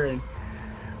there. And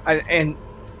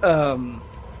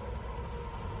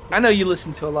I know you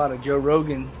listen to a lot of Joe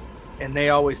Rogan, and they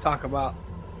always talk about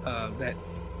that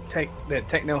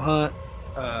techno hunt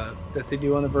that they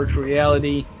do on the virtual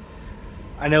reality.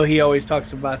 I know he always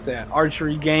talks about that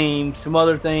archery game, some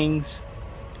other things.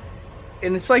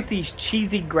 And it's like these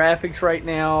cheesy graphics right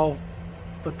now,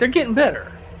 but they're getting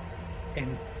better.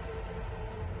 And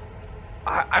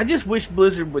I just wish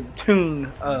Blizzard would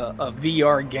tune a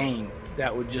VR game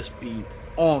that would just be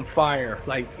on fire.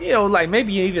 Like, like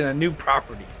maybe even a new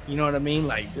property. You know what I mean?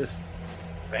 Like, just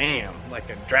bam, like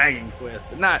a Dragon Quest.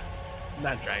 But not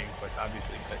Dragon Quest,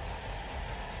 obviously, but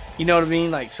you know what I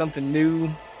mean? Like something new,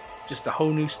 just a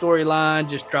whole new storyline,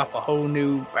 just drop a whole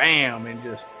new bam, and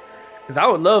just... Because I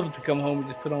would love to come home and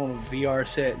just put on a VR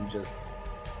set and just,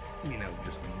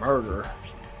 just murder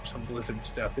some Blizzard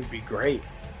stuff. It'd be great.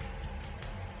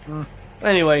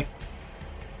 Anyway,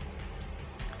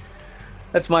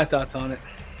 That's my thoughts on it.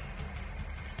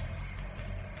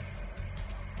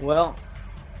 Well,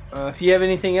 if you have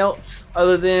anything else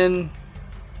other than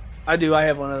I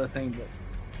have one other thing, but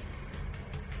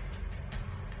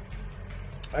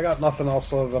I got nothing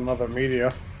else other than other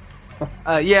media.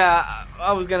 yeah,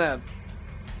 I was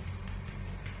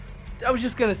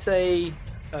just gonna say,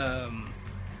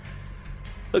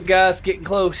 look, guys, getting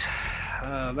close.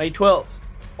 May 12th,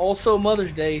 also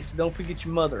Mother's Day, so don't forget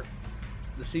your mother.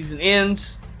 The season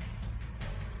ends,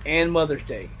 and Mother's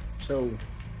Day, so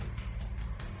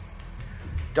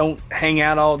don't hang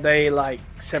out all day like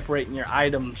separating your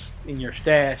items in your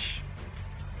stash.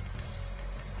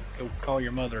 Go call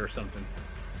your mother or something.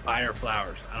 Buy her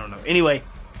flowers. I don't know. Anyway,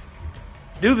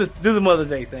 do the Mother's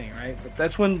Day thing, right? But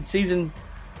that's when season.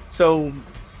 So,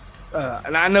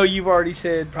 and I know you've already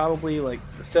said probably like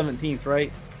the 17th,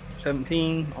 right?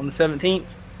 17 on the 17th.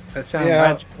 That sounds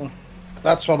magical.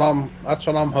 That's what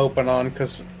I'm hoping on,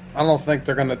 because I don't think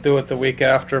they're going to do it the week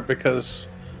after, because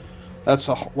that's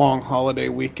a long holiday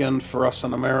weekend for us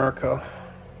in America.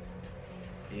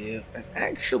 Yeah, and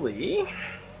actually,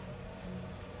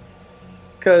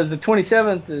 because the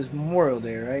 27th is Memorial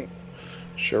Day, right?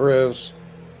 Sure is.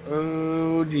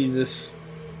 Oh, Jesus.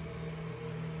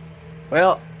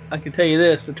 Well, I can tell you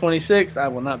this, the 26th, I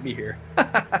will not be here.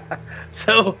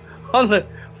 So,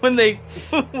 when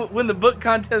the book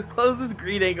contest closes,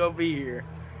 Greed ain't gonna be here.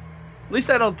 At least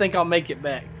I don't think I'll make it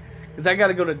back, because I got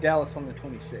to go to Dallas on the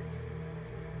 26th.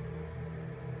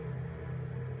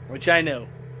 Which I know.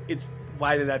 It's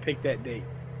why did I pick that date?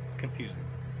 It's confusing.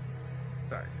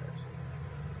 Sorry, guys.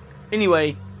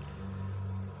 Anyway,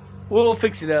 we'll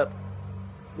fix it up.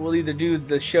 We'll either do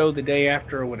the show the day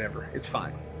after or whatever. It's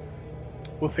fine.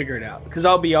 We'll figure it out. Because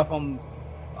I'll be off on...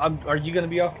 are you going to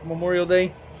be off Memorial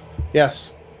Day?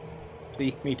 Yes.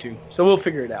 See, me too. So we'll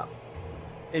figure it out.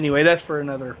 Anyway, that's for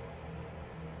another...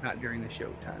 Not during the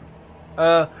show time.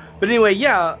 But anyway,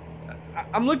 yeah.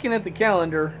 I'm looking at the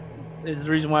calendar. Is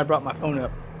the reason why I brought my phone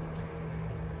up.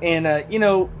 And,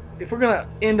 if we're going to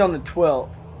end on the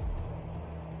 12th...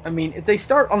 I mean, if they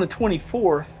start on the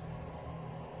 24th...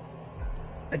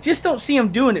 I just don't see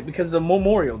them doing it because of the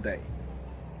Memorial Day.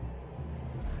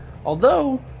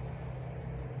 Although,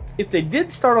 if they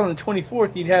did start on the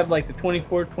 24th, you'd have like the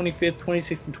 24th, 25th,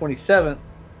 26th, and 27th.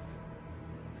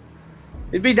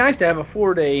 It'd be nice to have a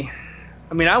 4-day.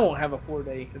 I mean, I won't have a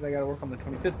 4-day because I got to work on the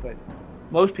 25th, but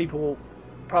most people will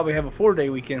probably have a 4-day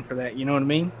weekend for that. You know what I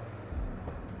mean?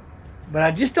 But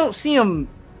I just don't see them.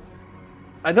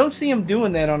 I don't see them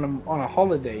doing that on a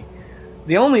holiday.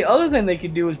 The only other thing they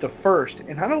could do is the 1st,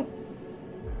 and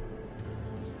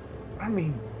I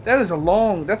mean, that's a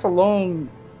long...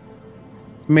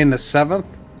 You mean the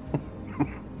 7th?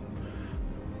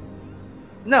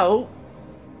 No.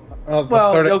 Oh,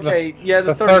 well, 30, okay, yeah,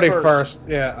 the 31st.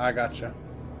 Yeah, I got you.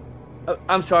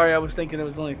 I'm sorry, I was thinking it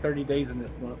was only 30 days in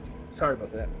this month. Sorry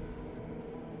about that.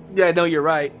 Yeah, no, you're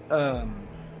right.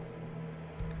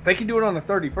 They can do it on the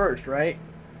 31st, right?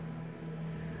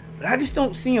 But I just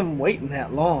don't see them waiting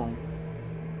that long.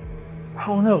 I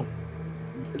don't know.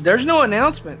 There's no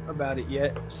announcement about it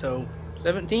yet, so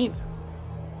 17th,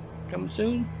 coming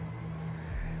soon.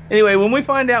 Anyway, when we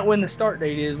find out when the start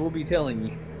date is, we'll be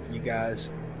telling you guys.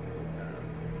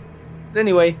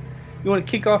 Anyway, you want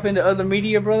to kick off into other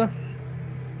media, brother?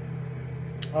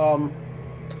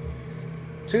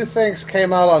 2 things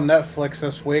came out on Netflix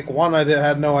this week. One, I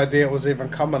had no idea it was even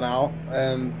coming out,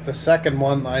 and the second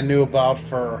one I knew about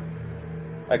for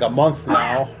like a month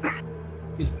now.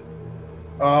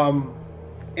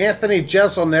 Anthony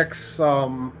Jeselnik's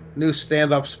new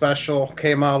stand-up special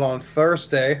came out on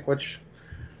Thursday, which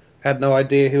had no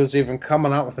idea he was even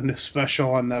coming out with a new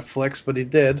special on Netflix, but he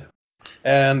did.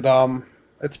 And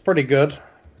it's pretty good.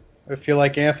 If you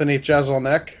like Anthony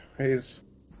Jeselnik,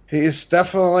 he's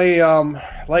definitely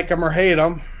like him or hate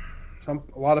him. A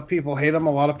lot of people hate him,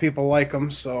 a lot of people like him,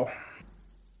 so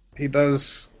he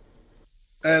does.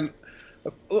 And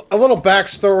a little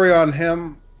backstory on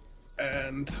him,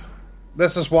 and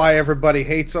this is why everybody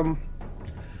hates him.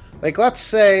 Like, let's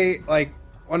say, like,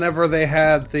 whenever they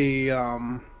had the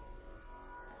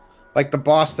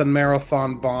Boston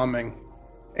Marathon bombing,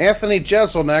 Anthony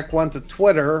Jeselnik went to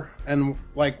Twitter, and,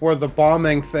 like, where the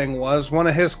bombing thing was, one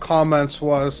of his comments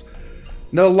was,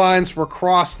 no lines were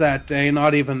crossed that day,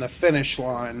 not even the finish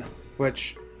line,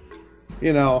 which,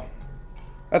 you know,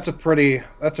 that's a pretty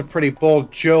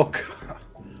bold joke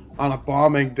on a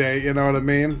bombing day, you know what I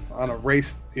mean? On a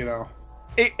race, you know.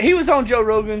 He was on Joe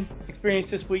Rogan Experience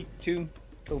this week, too.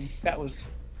 So that was...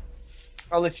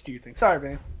 I'll let you do your thing. Sorry,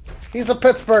 man. He's a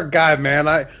Pittsburgh guy, man.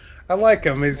 I like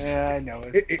him. Yeah, I know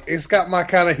it. He's got my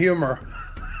kind of humor.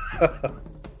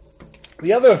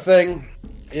 The other thing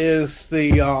is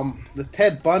the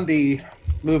Ted Bundy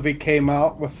movie came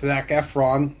out with Zac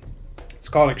Efron. It's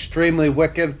called Extremely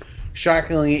Wicked,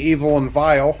 Shockingly Evil, and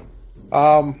Vile.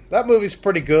 That movie's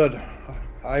pretty good.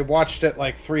 I watched it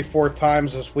like 3-4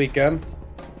 times this weekend,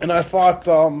 and I thought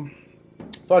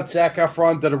Zac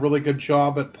Efron did a really good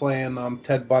job at playing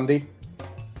Ted Bundy.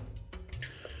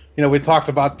 You know, we talked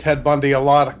about Ted Bundy a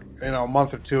lot, a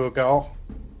month or two ago,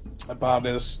 about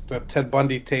the Ted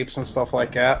Bundy tapes and stuff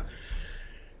like that.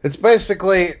 It's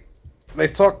basically, they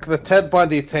took the Ted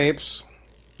Bundy tapes,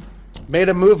 made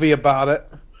a movie about it.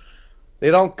 They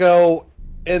don't go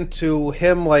into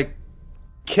him like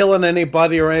killing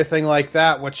anybody or anything like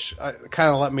that, which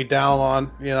kind of let me down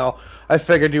on. I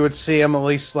figured you would see him at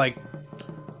least like,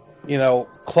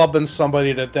 clubbing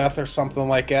somebody to death or something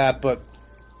like that, but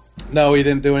no, he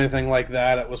didn't do anything like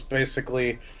that. It was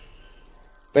basically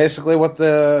what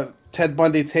the Ted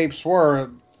Bundy tapes were.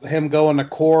 Him going to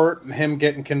court, and him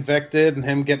getting convicted, and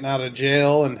him getting out of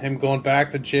jail, and him going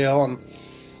back to jail, and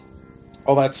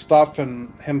all that stuff,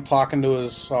 and him talking to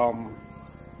his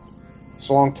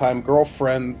longtime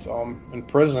girlfriend in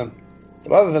prison.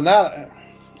 But other than that,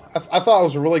 I thought it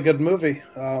was a really good movie.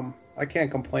 I can't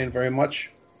complain very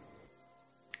much.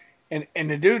 And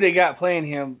the dude they got playing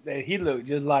him, he looked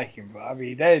just like him, bro. I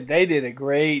mean, they did a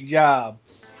great job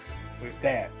with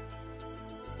that.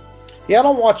 Yeah,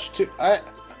 I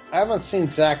haven't seen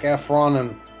Zac Efron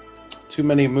in too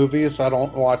many movies. I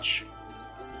don't watch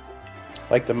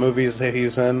like the movies that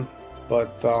he's in,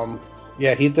 but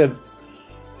yeah, he did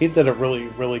a really,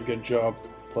 really good job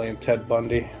playing Ted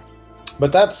Bundy.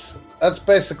 But that's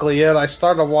basically it. I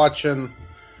started watching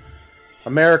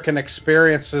American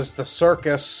Experiences, The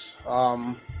Circus,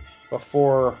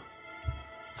 before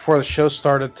the show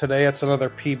started today. It's another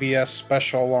PBS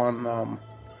special on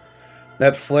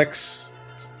Netflix.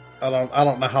 I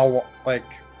don't know how, like,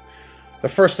 the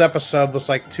first episode was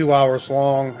like 2 hours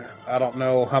long. I don't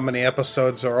know how many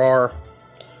episodes there are,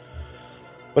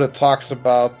 but it talks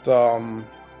about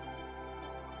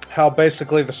how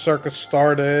basically the circus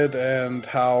started and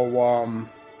how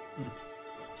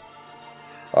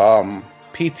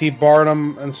P.T.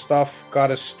 Barnum and stuff got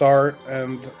his start,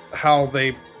 and how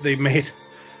they made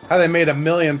 $1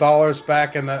 million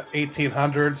back in the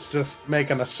 1800s just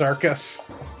making a circus.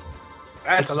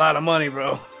 That's a lot of money,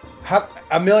 bro.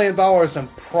 $1 million in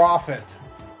profit.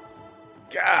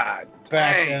 God,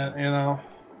 back dang. in,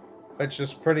 which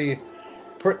is pretty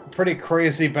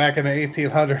crazy back in the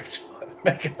 1800s.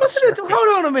 Making a circus.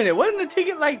 Hold on a minute. Wasn't the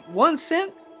ticket like 1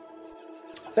 cent?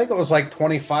 I think it was like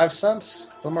 25 cents,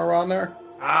 somewhere around there.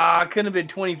 It couldn't have been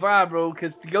 25, bro,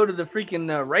 because to go to the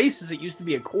freaking races, it used to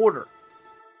be $0.25.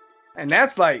 And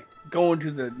that's like going to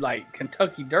the like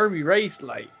Kentucky Derby race,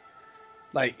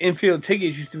 like infield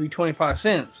tickets used to be 25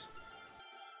 cents.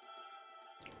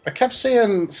 I kept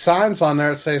seeing signs on there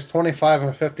that says 25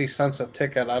 and 50 cents a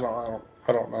ticket. I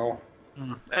don't know.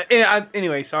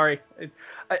 Anyway, sorry.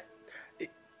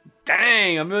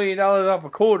 Dang, $1 million off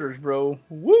of quarters, bro.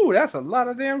 Woo, that's a lot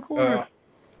of damn quarters.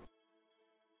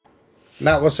 And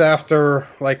that was after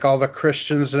like all the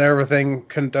Christians and everything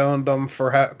condoned them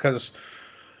because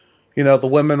the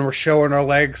women were showing their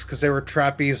legs because they were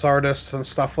trapeze artists and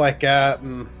stuff like that,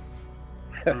 and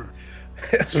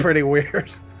it's pretty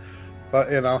weird. But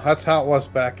that's how it was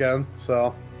back then.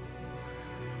 So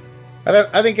I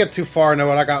didn't get too far into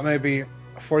it. I got maybe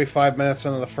 45 minutes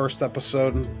into the first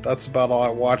episode, and that's about all I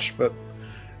watched. But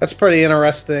that's pretty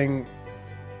interesting.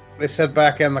 They said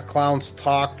back then the clowns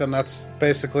talked, and that's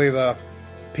basically the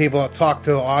people that talked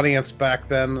to the audience back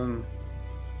then.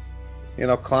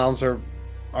 And clowns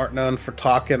aren't known for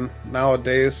talking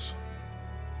nowadays.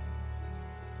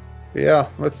 Yeah,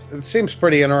 it seems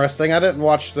pretty interesting. I didn't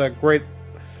watch the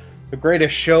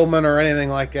Greatest Showman or anything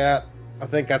like that. I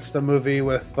think that's the movie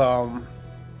with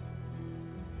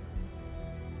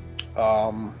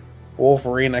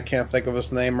Wolverine. I can't think of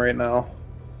his name right now.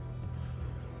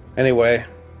 Anyway,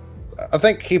 I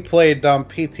think he played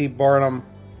P.T. Barnum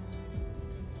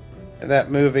in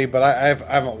that movie, but I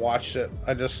haven't watched it.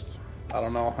 I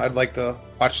don't know. I'd like to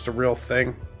watch the real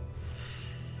thing.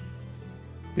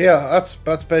 Yeah,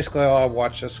 that's basically all I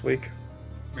watched this week.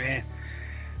 Man,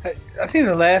 I think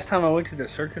the last time I went to the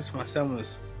circus, my son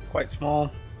was quite small,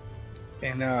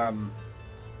 and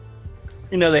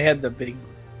they had the big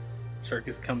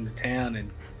circus come to town, and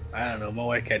I don't know, my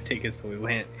wife got tickets, so we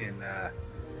went. And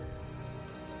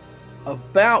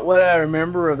about what I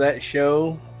remember of that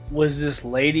show was this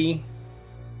lady,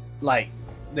 like,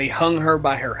 they hung her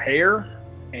by her hair,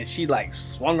 and she like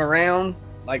swung around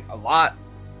like a lot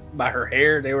by her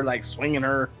hair. They were like swinging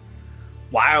her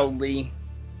wildly,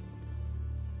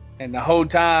 And the whole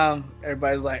time,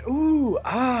 everybody's like, ooh,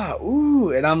 ah,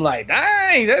 ooh. And I'm like,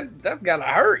 dang, that gotta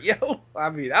hurt, yo. I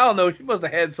mean, I don't know. She must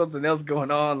have had something else going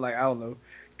on. Like, I don't know.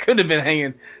 Could have been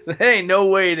hanging. There ain't no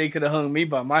way they could have hung me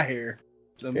by my hair.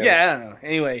 So, yeah, I don't know.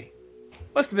 Anyway,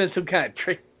 must have been some kind of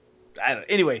trick. I don't know.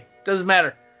 Anyway, doesn't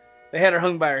matter. They had her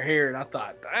hung by her hair, and I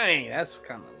thought, dang, that's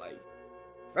kind of like,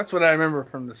 that's what I remember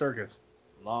from the circus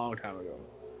a long time ago.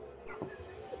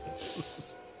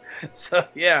 So,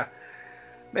 yeah.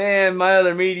 Man, my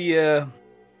other media,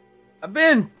 I've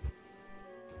been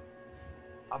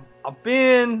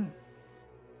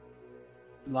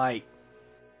like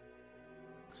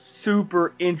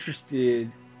super interested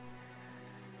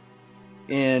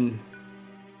in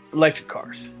electric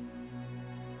cars.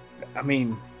 I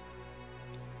mean,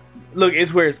 look,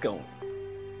 it's where it's going.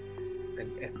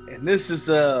 And this is,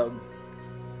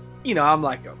 you know, I'm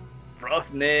like a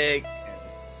roughneck, and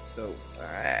so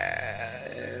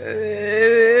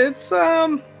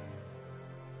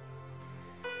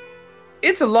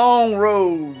it's a long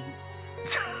road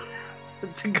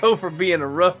to go from being a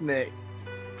roughneck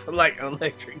to like an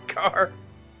electric car.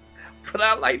 But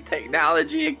I like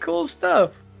technology and cool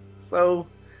stuff. So,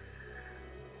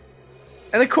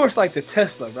 and of course, like the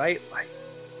Tesla, right? Like,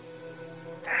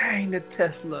 dang, the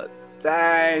Tesla.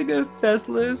 Dang, this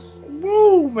Tesla is.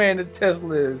 Woo, man, the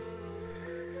Tesla is.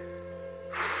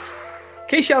 In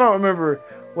case y'all don't remember,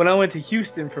 when I went to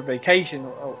Houston for vacation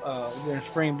during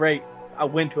spring break, I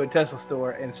went to a Tesla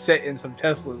store and sat in some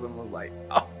Teslas and was like,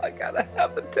 oh, I gotta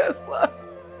have the Tesla.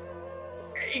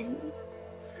 Dang.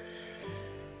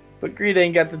 But Greed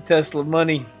ain't got the Tesla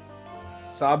money.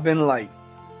 So I've been on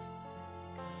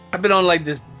like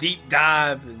this deep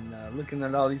dive and looking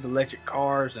at all these electric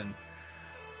cars, and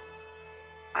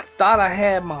I thought I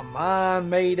had my mind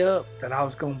made up that I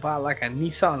was going to buy like a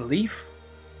Nissan Leaf.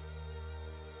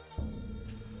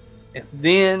 And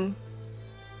then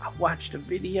I watched a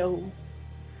video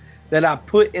that I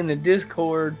put in the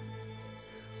Discord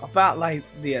about like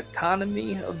the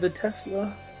autonomy of the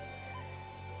Tesla.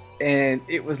 And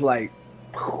it was like,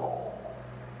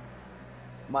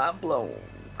 mind blown.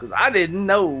 Because I didn't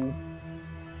know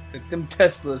that them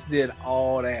Teslas did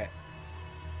all that.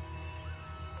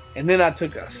 And then I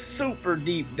took a super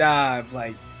deep dive,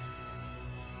 like,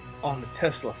 on the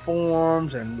Tesla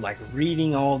forums and, like,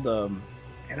 reading all the...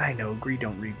 And I know Greed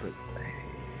don't read, but...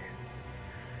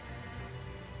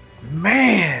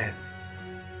 Man!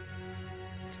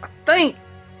 I think...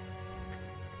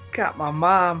 Got my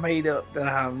mind made up that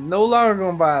I'm no longer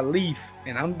going to buy a Leaf,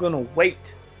 and I'm going to wait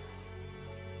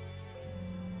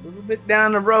a little bit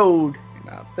down the road, and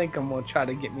I think I'm going to try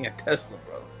to get me a Tesla,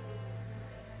 bro.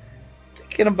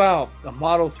 Thinking about a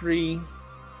Model 3,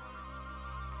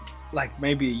 like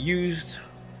maybe a used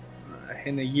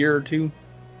in a year or two,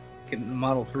 getting the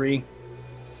Model 3,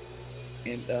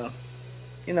 and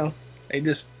you know, they're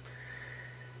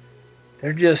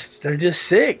just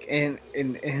sick, and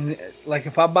like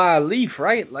if I buy a Leaf,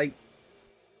 right? Like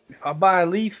if I buy a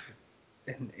Leaf,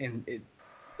 and it,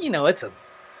 you know, it's a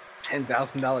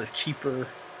 $10,000 cheaper,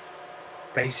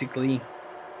 basically,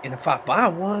 and if I buy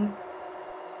one,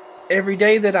 every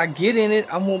day that I get in it,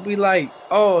 I'm gonna be like,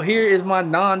 oh, here is my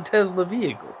non-Tesla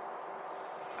vehicle,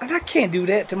 and I can't do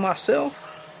that to myself.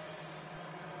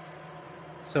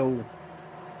 So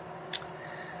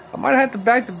I might have to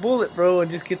bite the bullet, bro, and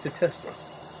just get the Tesla.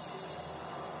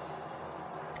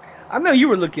 I know you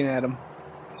were looking at them.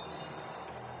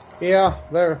 Yeah,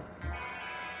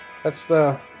 that's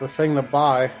the thing to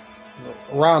buy.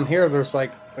 Around here, there's no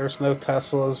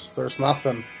Teslas. There's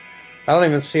nothing. I don't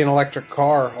even see an electric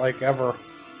car, like, ever.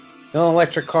 The only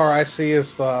electric car I see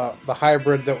is the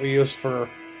hybrid that we use for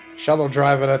shuttle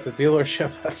driving at the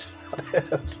dealership. That's about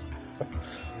it.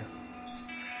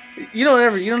 You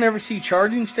don't ever see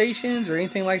charging stations or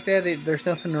anything like that? There's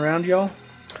nothing around y'all?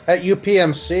 At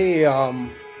UPMC,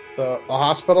 the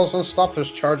hospitals and stuff,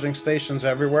 there's charging stations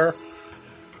everywhere.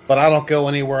 But I don't go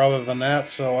anywhere other than that,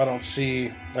 so I don't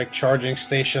see, like, charging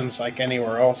stations like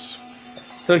anywhere else.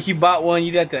 So if you bought one,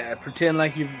 you'd have to pretend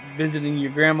like you're visiting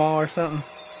your grandma or something?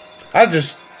 I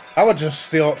would just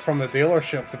steal it from the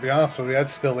dealership, to be honest with you. I'd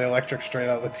steal the electric straight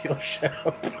out of the dealership.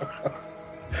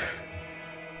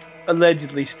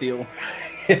 Allegedly steal.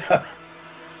 Yeah.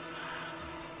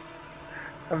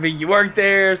 I mean, you work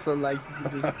there, so like,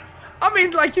 I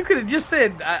mean, like, you could have just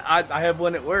said, I have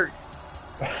one at work.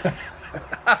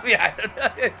 I mean, I don't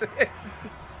know.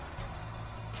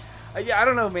 Yeah, I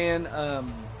don't know, man.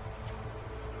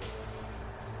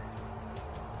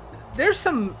 There's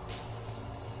some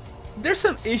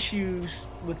issues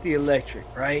with the electric,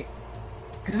 right?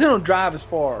 Because they don't drive as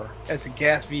far as a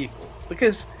gas vehicle.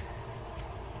 Because,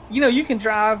 you know, you can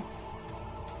drive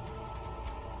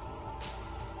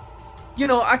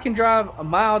I can drive a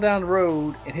mile down the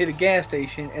road and hit a gas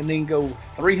station, and then go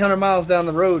 300 miles down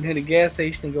the road and hit a gas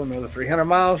station and go another 300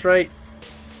 miles, right?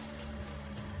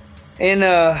 And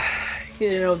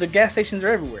the gas stations are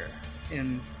everywhere,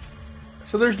 and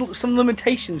so there's some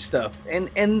limitation stuff,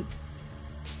 and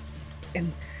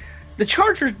the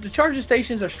charger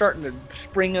stations are starting to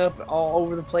spring up all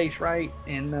over the place, right?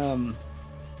 And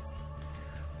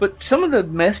but some of the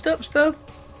messed up stuff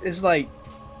is like,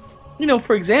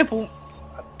 for example,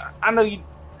 I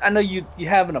know you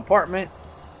have an apartment,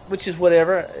 which is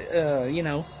whatever,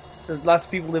 there's lots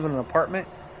of people live in an apartment,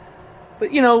 but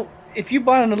if you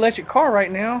bought an electric car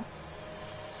right now,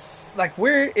 like,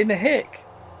 where in the heck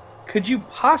could you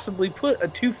possibly put a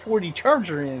 240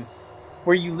 charger in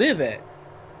where you live at?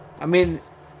 I mean,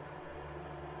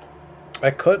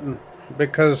 I couldn't,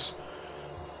 because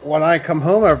when I come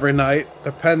home every night,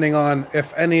 depending on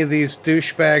if any of these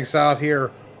douchebags out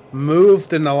here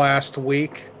moved in the last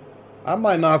week, I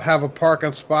might not have a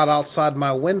parking spot outside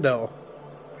my window.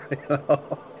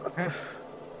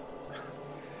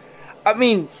 I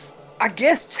mean, I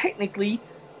guess technically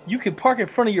you could park in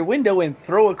front of your window and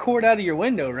throw a cord out of your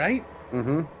window, right?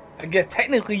 Mm-hmm. I guess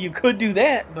technically you could do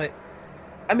that, but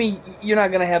I mean, you're not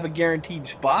going to have a guaranteed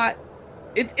spot.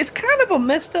 It's kind of a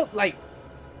messed up, like,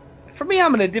 for me,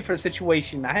 I'm in a different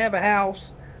situation. I have a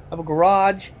house, I have a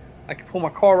garage, I can pull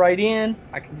my car right in,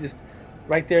 I can just,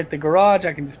 right there at the garage,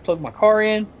 I can just plug my car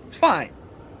in. It's fine,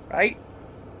 right?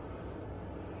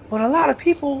 But a lot of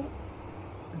people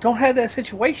don't have that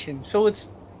situation, so it's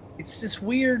this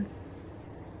weird.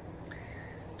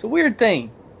 It's a weird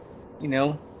thing, I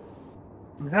mean,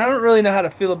 I don't really know how to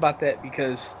feel about that,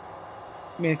 because,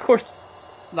 I mean, of course,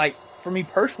 like, for me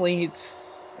personally, it's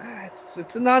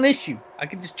a non-issue. I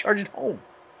can just charge it home.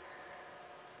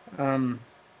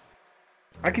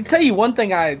 I can tell you one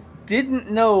thing I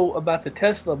didn't know about the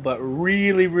Tesla, but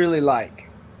really, really like.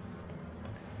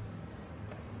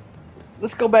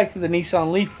 Let's go back to the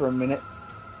Nissan Leaf for a minute.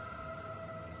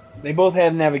 They both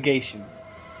have navigation.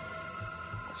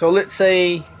 So let's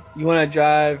say you want to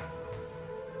drive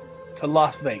to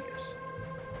Las Vegas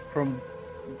from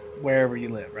wherever you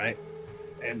live, right?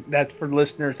 And that's for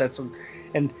listeners.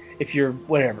 And if you're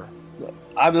whatever,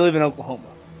 I live in Oklahoma.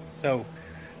 So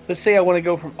let's say I want to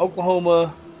go from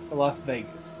Oklahoma to Las Vegas.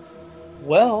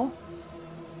 Well,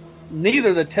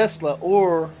 neither the Tesla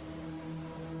or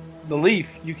the Leaf,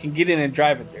 you can get in and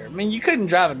drive it there. I mean, you couldn't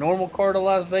drive a normal car to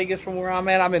Las Vegas from where I'm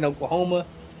at. I'm in Oklahoma.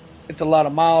 It's a lot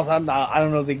of miles. I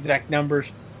don't know the exact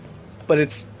numbers, but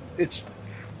it's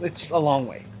a long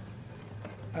way.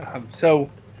 So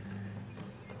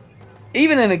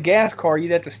even in a gas car,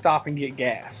 you'd have to stop and get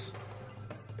gas.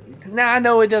 Now, I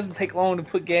know it doesn't take long to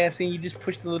put gas in. You just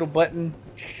push the little button,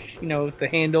 with the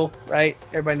handle, right?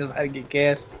 Everybody knows how to get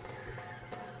gas.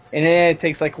 And then it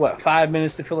takes 5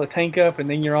 minutes to fill a tank up, and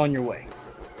then you're on your way.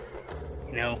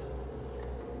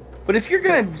 But if you're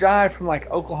going to drive from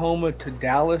Oklahoma to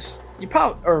Dallas,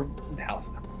 Dallas.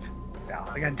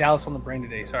 I got Dallas on the brain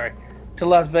today, sorry. To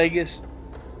Las Vegas,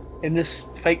 in this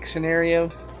fake scenario,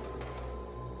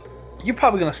 you're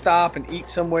probably going to stop and eat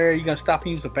somewhere. You're going to stop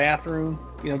and use the bathroom,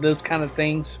 those kind of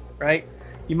things, right?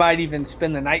 You might even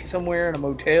spend the night somewhere in a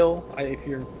motel. If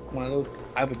you're one of those,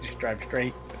 I would just drive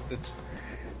straight.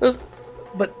 But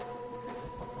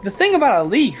the thing about a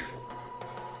Leaf,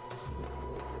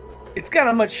 it's got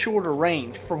a much shorter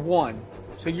range, for one.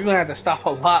 So you're going to have to stop a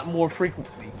lot more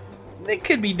frequently. It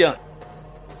could be done,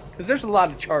 because there's a lot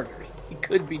of chargers. It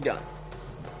could be done.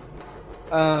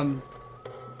 I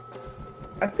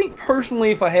think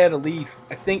personally, if I had a Leaf,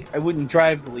 I think I wouldn't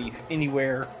drive the Leaf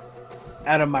anywhere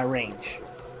out of my range.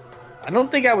 I don't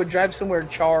think I would drive somewhere to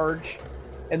charge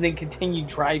and then continue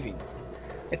driving.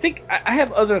 I think I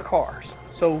have other cars,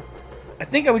 so I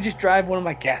think I would just drive one of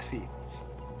my gas vehicles,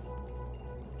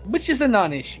 which is a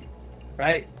non-issue,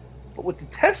 right? But with the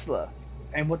Tesla,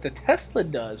 and what the Tesla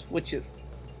does, which is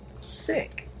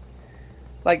sick,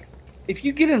 if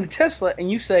you get in the Tesla and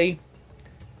you say,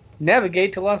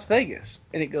 navigate to Las Vegas,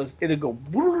 and it'll go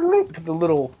with the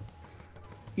little,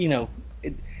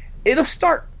 it'll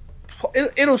start,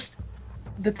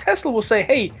 the Tesla will say,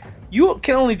 hey, you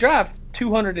can only drive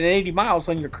 280 miles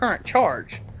on your current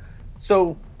charge,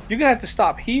 so you're gonna have to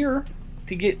stop here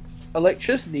to get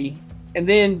electricity, and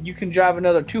then you can drive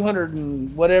another 200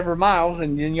 and whatever miles,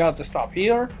 and then you'll have to stop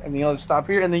here, and then you'll have to stop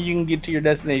here, and then you can get to your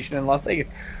destination in Las Vegas.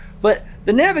 But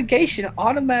the navigation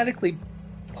automatically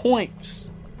points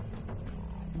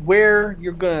where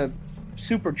you're gonna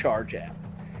supercharge at.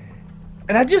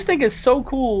 And I just think it's so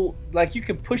cool. You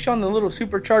can push on the little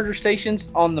supercharger stations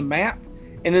on the map,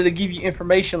 and it'll give you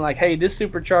information hey, this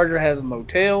supercharger has a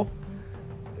motel,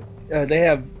 they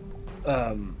have,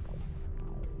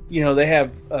 they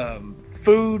have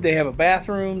food. They have a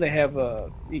bathroom. They have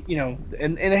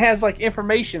and it has like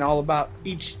information all about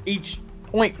each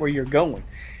point where you're going.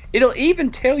 It'll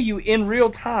even tell you in real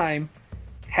time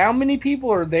how many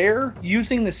people are there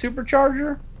using the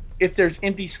supercharger, if there's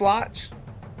empty slots,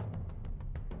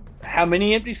 how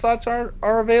many empty slots are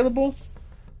available.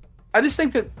 I just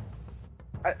think that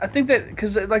I think that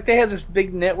because like they have this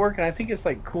big network, and I think it's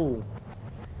like cool.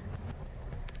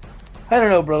 I don't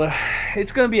know, brother.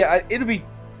 It's gonna be it'll be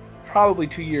probably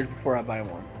 2 years before I buy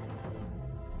one.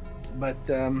 But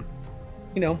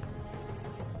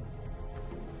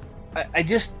I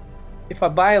just, if I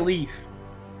buy a Leaf,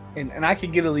 and I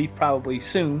could get a Leaf probably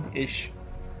soon-ish.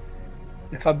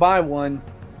 If I buy one,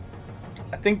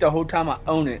 I think the whole time I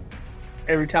own it,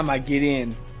 every time I get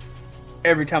in,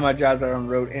 every time I drive out on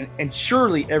the road, and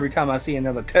surely every time I see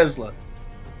another Tesla,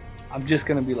 I'm just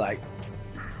going to be like,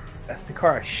 that's the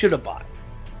car I should have bought.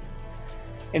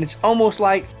 And it's almost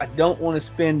like I don't want to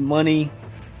spend money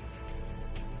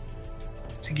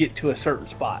to get to a certain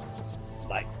spot.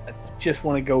 Like, I just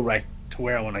want to go right to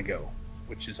where I want to go,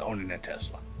 which is owning a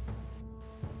Tesla.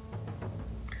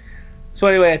 So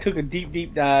anyway, I took a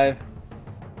deep dive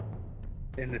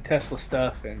in the Tesla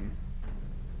stuff, and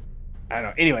I don't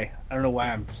know. Anyway, I don't know why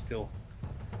I'm still.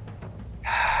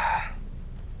 I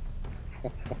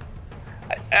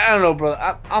don't know,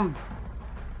 brother. I'm.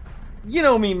 You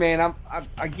know me, man.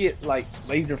 I get like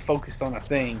laser focused on a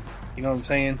thing. You know what I'm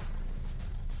saying?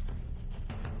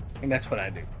 And that's what I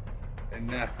do.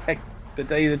 And heck, to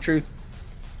tell you the truth,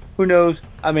 who knows?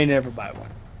 I may never buy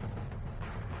one.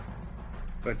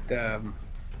 But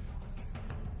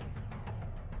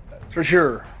for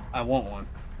sure, I want one.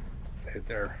 If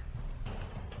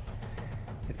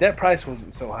that price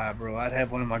wasn't so high, bro, I'd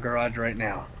have one in my garage right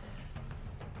now.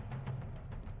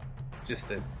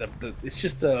 Just it's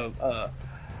just a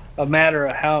matter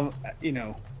of how,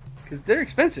 because they're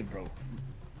expensive, bro.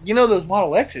 You know those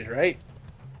Model X's, right?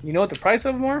 You know what the price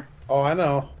of them are? Oh, I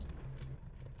know.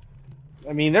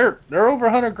 I mean, they're over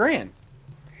 $100,000.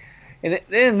 And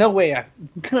there's no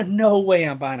way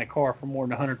I'm buying a car for more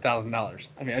than $100,000.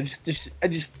 I mean, I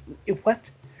just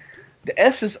what? The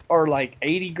S's are like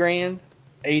 $80,000,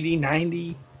 80,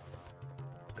 90,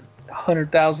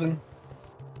 100,000.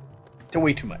 It's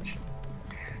way too much.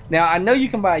 Now I know you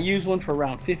can buy a used one for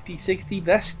around 50, 60.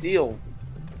 But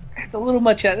that's a little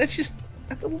much. That's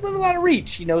a little out of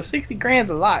reach. 60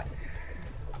 grand's a lot.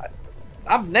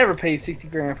 I've never paid 60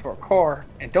 grand for a car,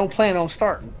 and don't plan on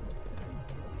starting.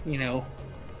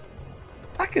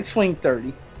 I could swing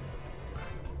 30,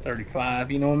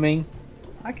 35, you know what I mean?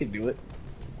 I could do it.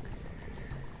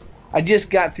 I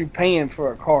just got through paying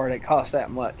for a car that cost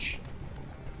that much.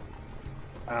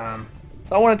 So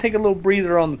I want to take a little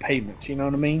breather on the payments, you know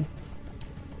what I mean?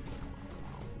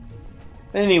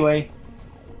 Anyway,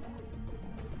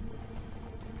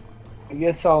 I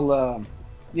guess I'll, do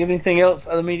you have anything else,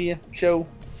 other media,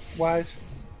 show-wise?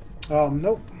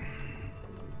 Nope.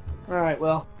 Alright,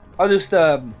 well, I'll just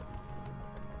tell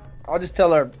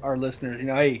our listeners,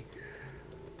 hey,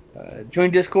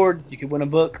 join Discord. You could win a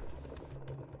book.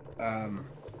 Hang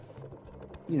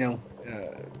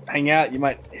out. You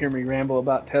might hear me ramble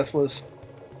about Teslas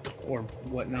or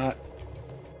whatnot.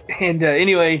 And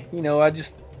anyway, I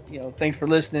just, thanks for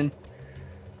listening.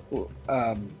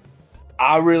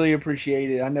 I really appreciate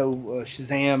it. I know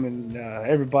Shazam and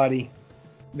everybody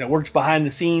that works behind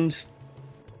the scenes.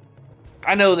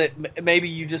 I know that maybe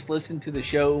you just listen to the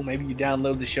show. Maybe you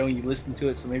download the show and you listen to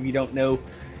it, so maybe you don't know.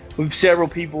 We've several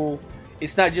people.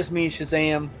 It's not just me and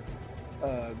Shazam.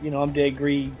 I'm Dead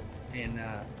Greed, and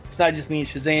it's not just me and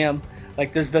Shazam.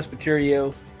 Like, there's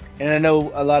Vespaterio, and I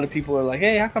know a lot of people are like,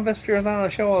 "Hey, how come Vespaterio's not on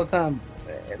the show all the time?"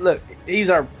 Look,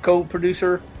 he's our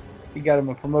co-producer. We got him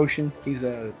a promotion. He's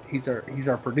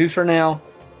our producer now.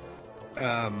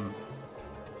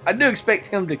 I do expect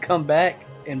him to come back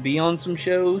and be on some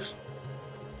shows.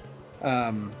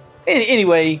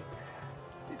 Anyway,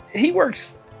 he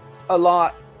works a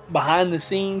lot behind the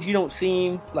scenes. You don't see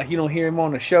him, like you don't hear him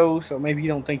on the show, so maybe you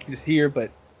don't think he's here, but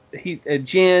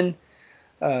Jen,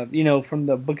 from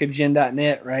the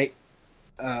bookofjen.net, right?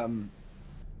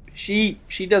 She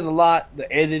does a lot,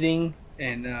 the editing,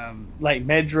 and like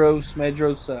Medros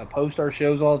post our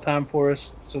shows all the time for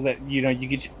us, so that you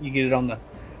get it on the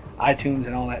iTunes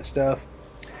and all that stuff.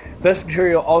 Best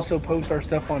Material also posts our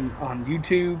stuff on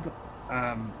YouTube,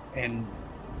 and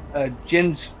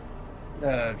Jen's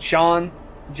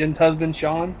husband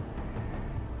Sean,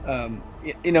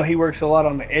 he works a lot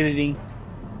on the editing.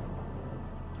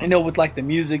 With like the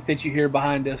music that you hear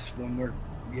behind us when we're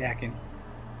yakking.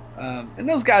 And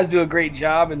those guys do a great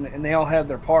job, and they all have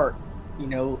their part.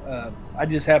 I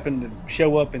just happen to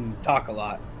show up and talk a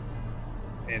lot.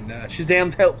 And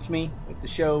Shazam helps me with the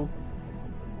show.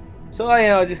 So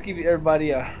I just give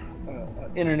everybody a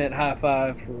internet high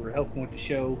five for helping with the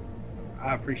show.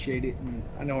 I appreciate it, and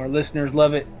I know our listeners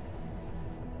love it.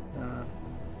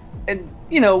 And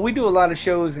we do a lot of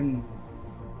shows, and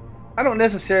I don't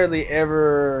necessarily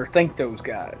ever thank those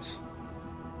guys.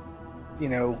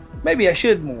 Maybe I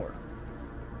should more.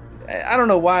 I don't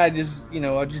know why. I'll just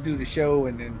do the show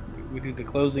and then we do the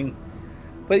closing.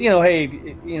 But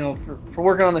hey, for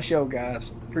working on the show,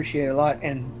 guys, appreciate it a lot,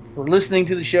 and for listening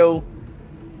to the show,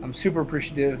 I'm super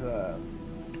appreciative.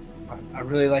 I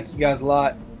really like you guys a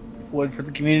lot. Would for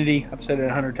the community. I've said it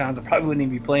 100 times. I probably wouldn't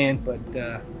even be playing, but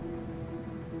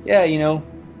yeah,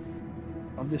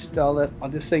 I'll just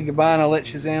say goodbye, and I'll let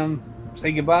Shazam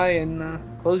say goodbye and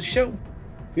close the show.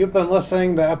 You've been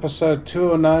listening to episode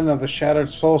 209 of the Shattered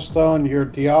Soulstone, your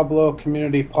Diablo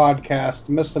community podcast.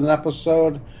 Missed an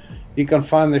episode? You can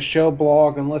find the show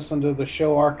blog and listen to the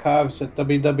show archives at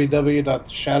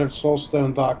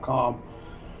www.theshatteredsoulstone.com.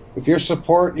 With your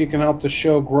support, you can help the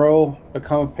show grow.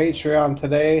 Become a Patreon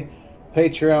today,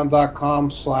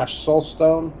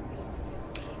 patreon.com/soulstone.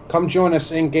 Come join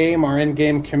us in-game. Our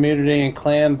in-game community and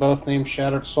clan, both named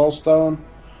Shattered Soulstone,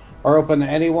 are open to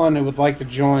anyone who would like to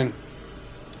join.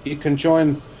 You can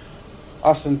join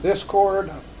us in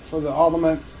Discord for the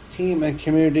ultimate team and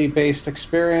community-based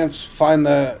experience. Find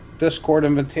the Discord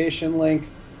invitation link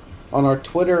on our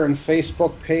Twitter and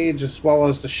Facebook page, as well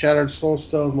as the Shattered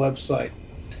Soulstone website.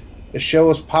 The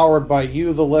show is powered by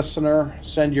you, the listener.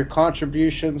 Send your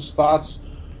contributions, thoughts,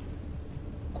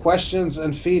 questions,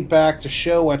 and feedback to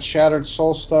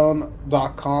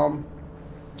show@shatteredsoulstone.com.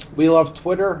 We love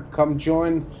Twitter. Come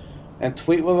join and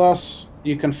tweet with us.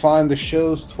 You can find the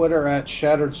show's Twitter at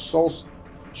Shattered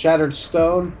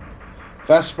Stone,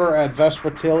 Vesper at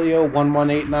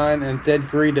Vespertilio1189, and Dead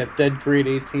Greed at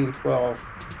DeadGreed1812.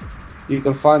 You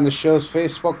can find the show's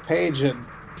Facebook page at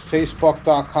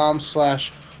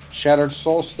facebook.com/Shattered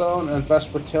Soulstone and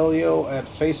Vespertilio at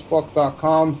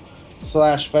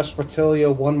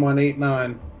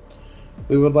facebook.com/Vespertilio1189.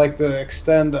 We would like to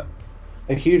extend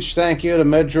a huge thank you to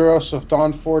Medros of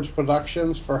Dawnforge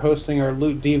Productions for hosting our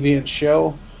Loot Deviant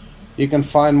show. You can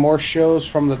find more shows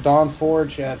from the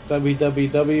Dawnforge at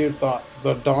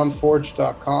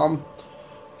www.thedawnforge.com.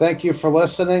 Thank you for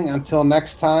listening. Until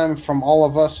next time, from all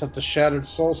of us at the Shattered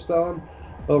Soulstone,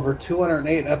 over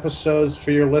 208 episodes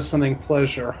for your listening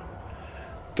pleasure.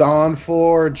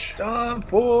 Dawnforge.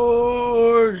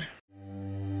 Dawnforge.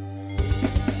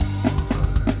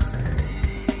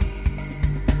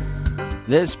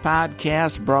 This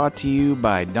podcast brought to you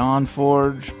by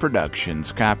Dawnforge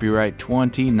Productions, copyright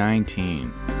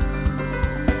 2019.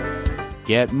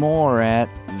 Get more at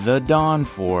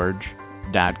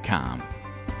thedawnforge.com.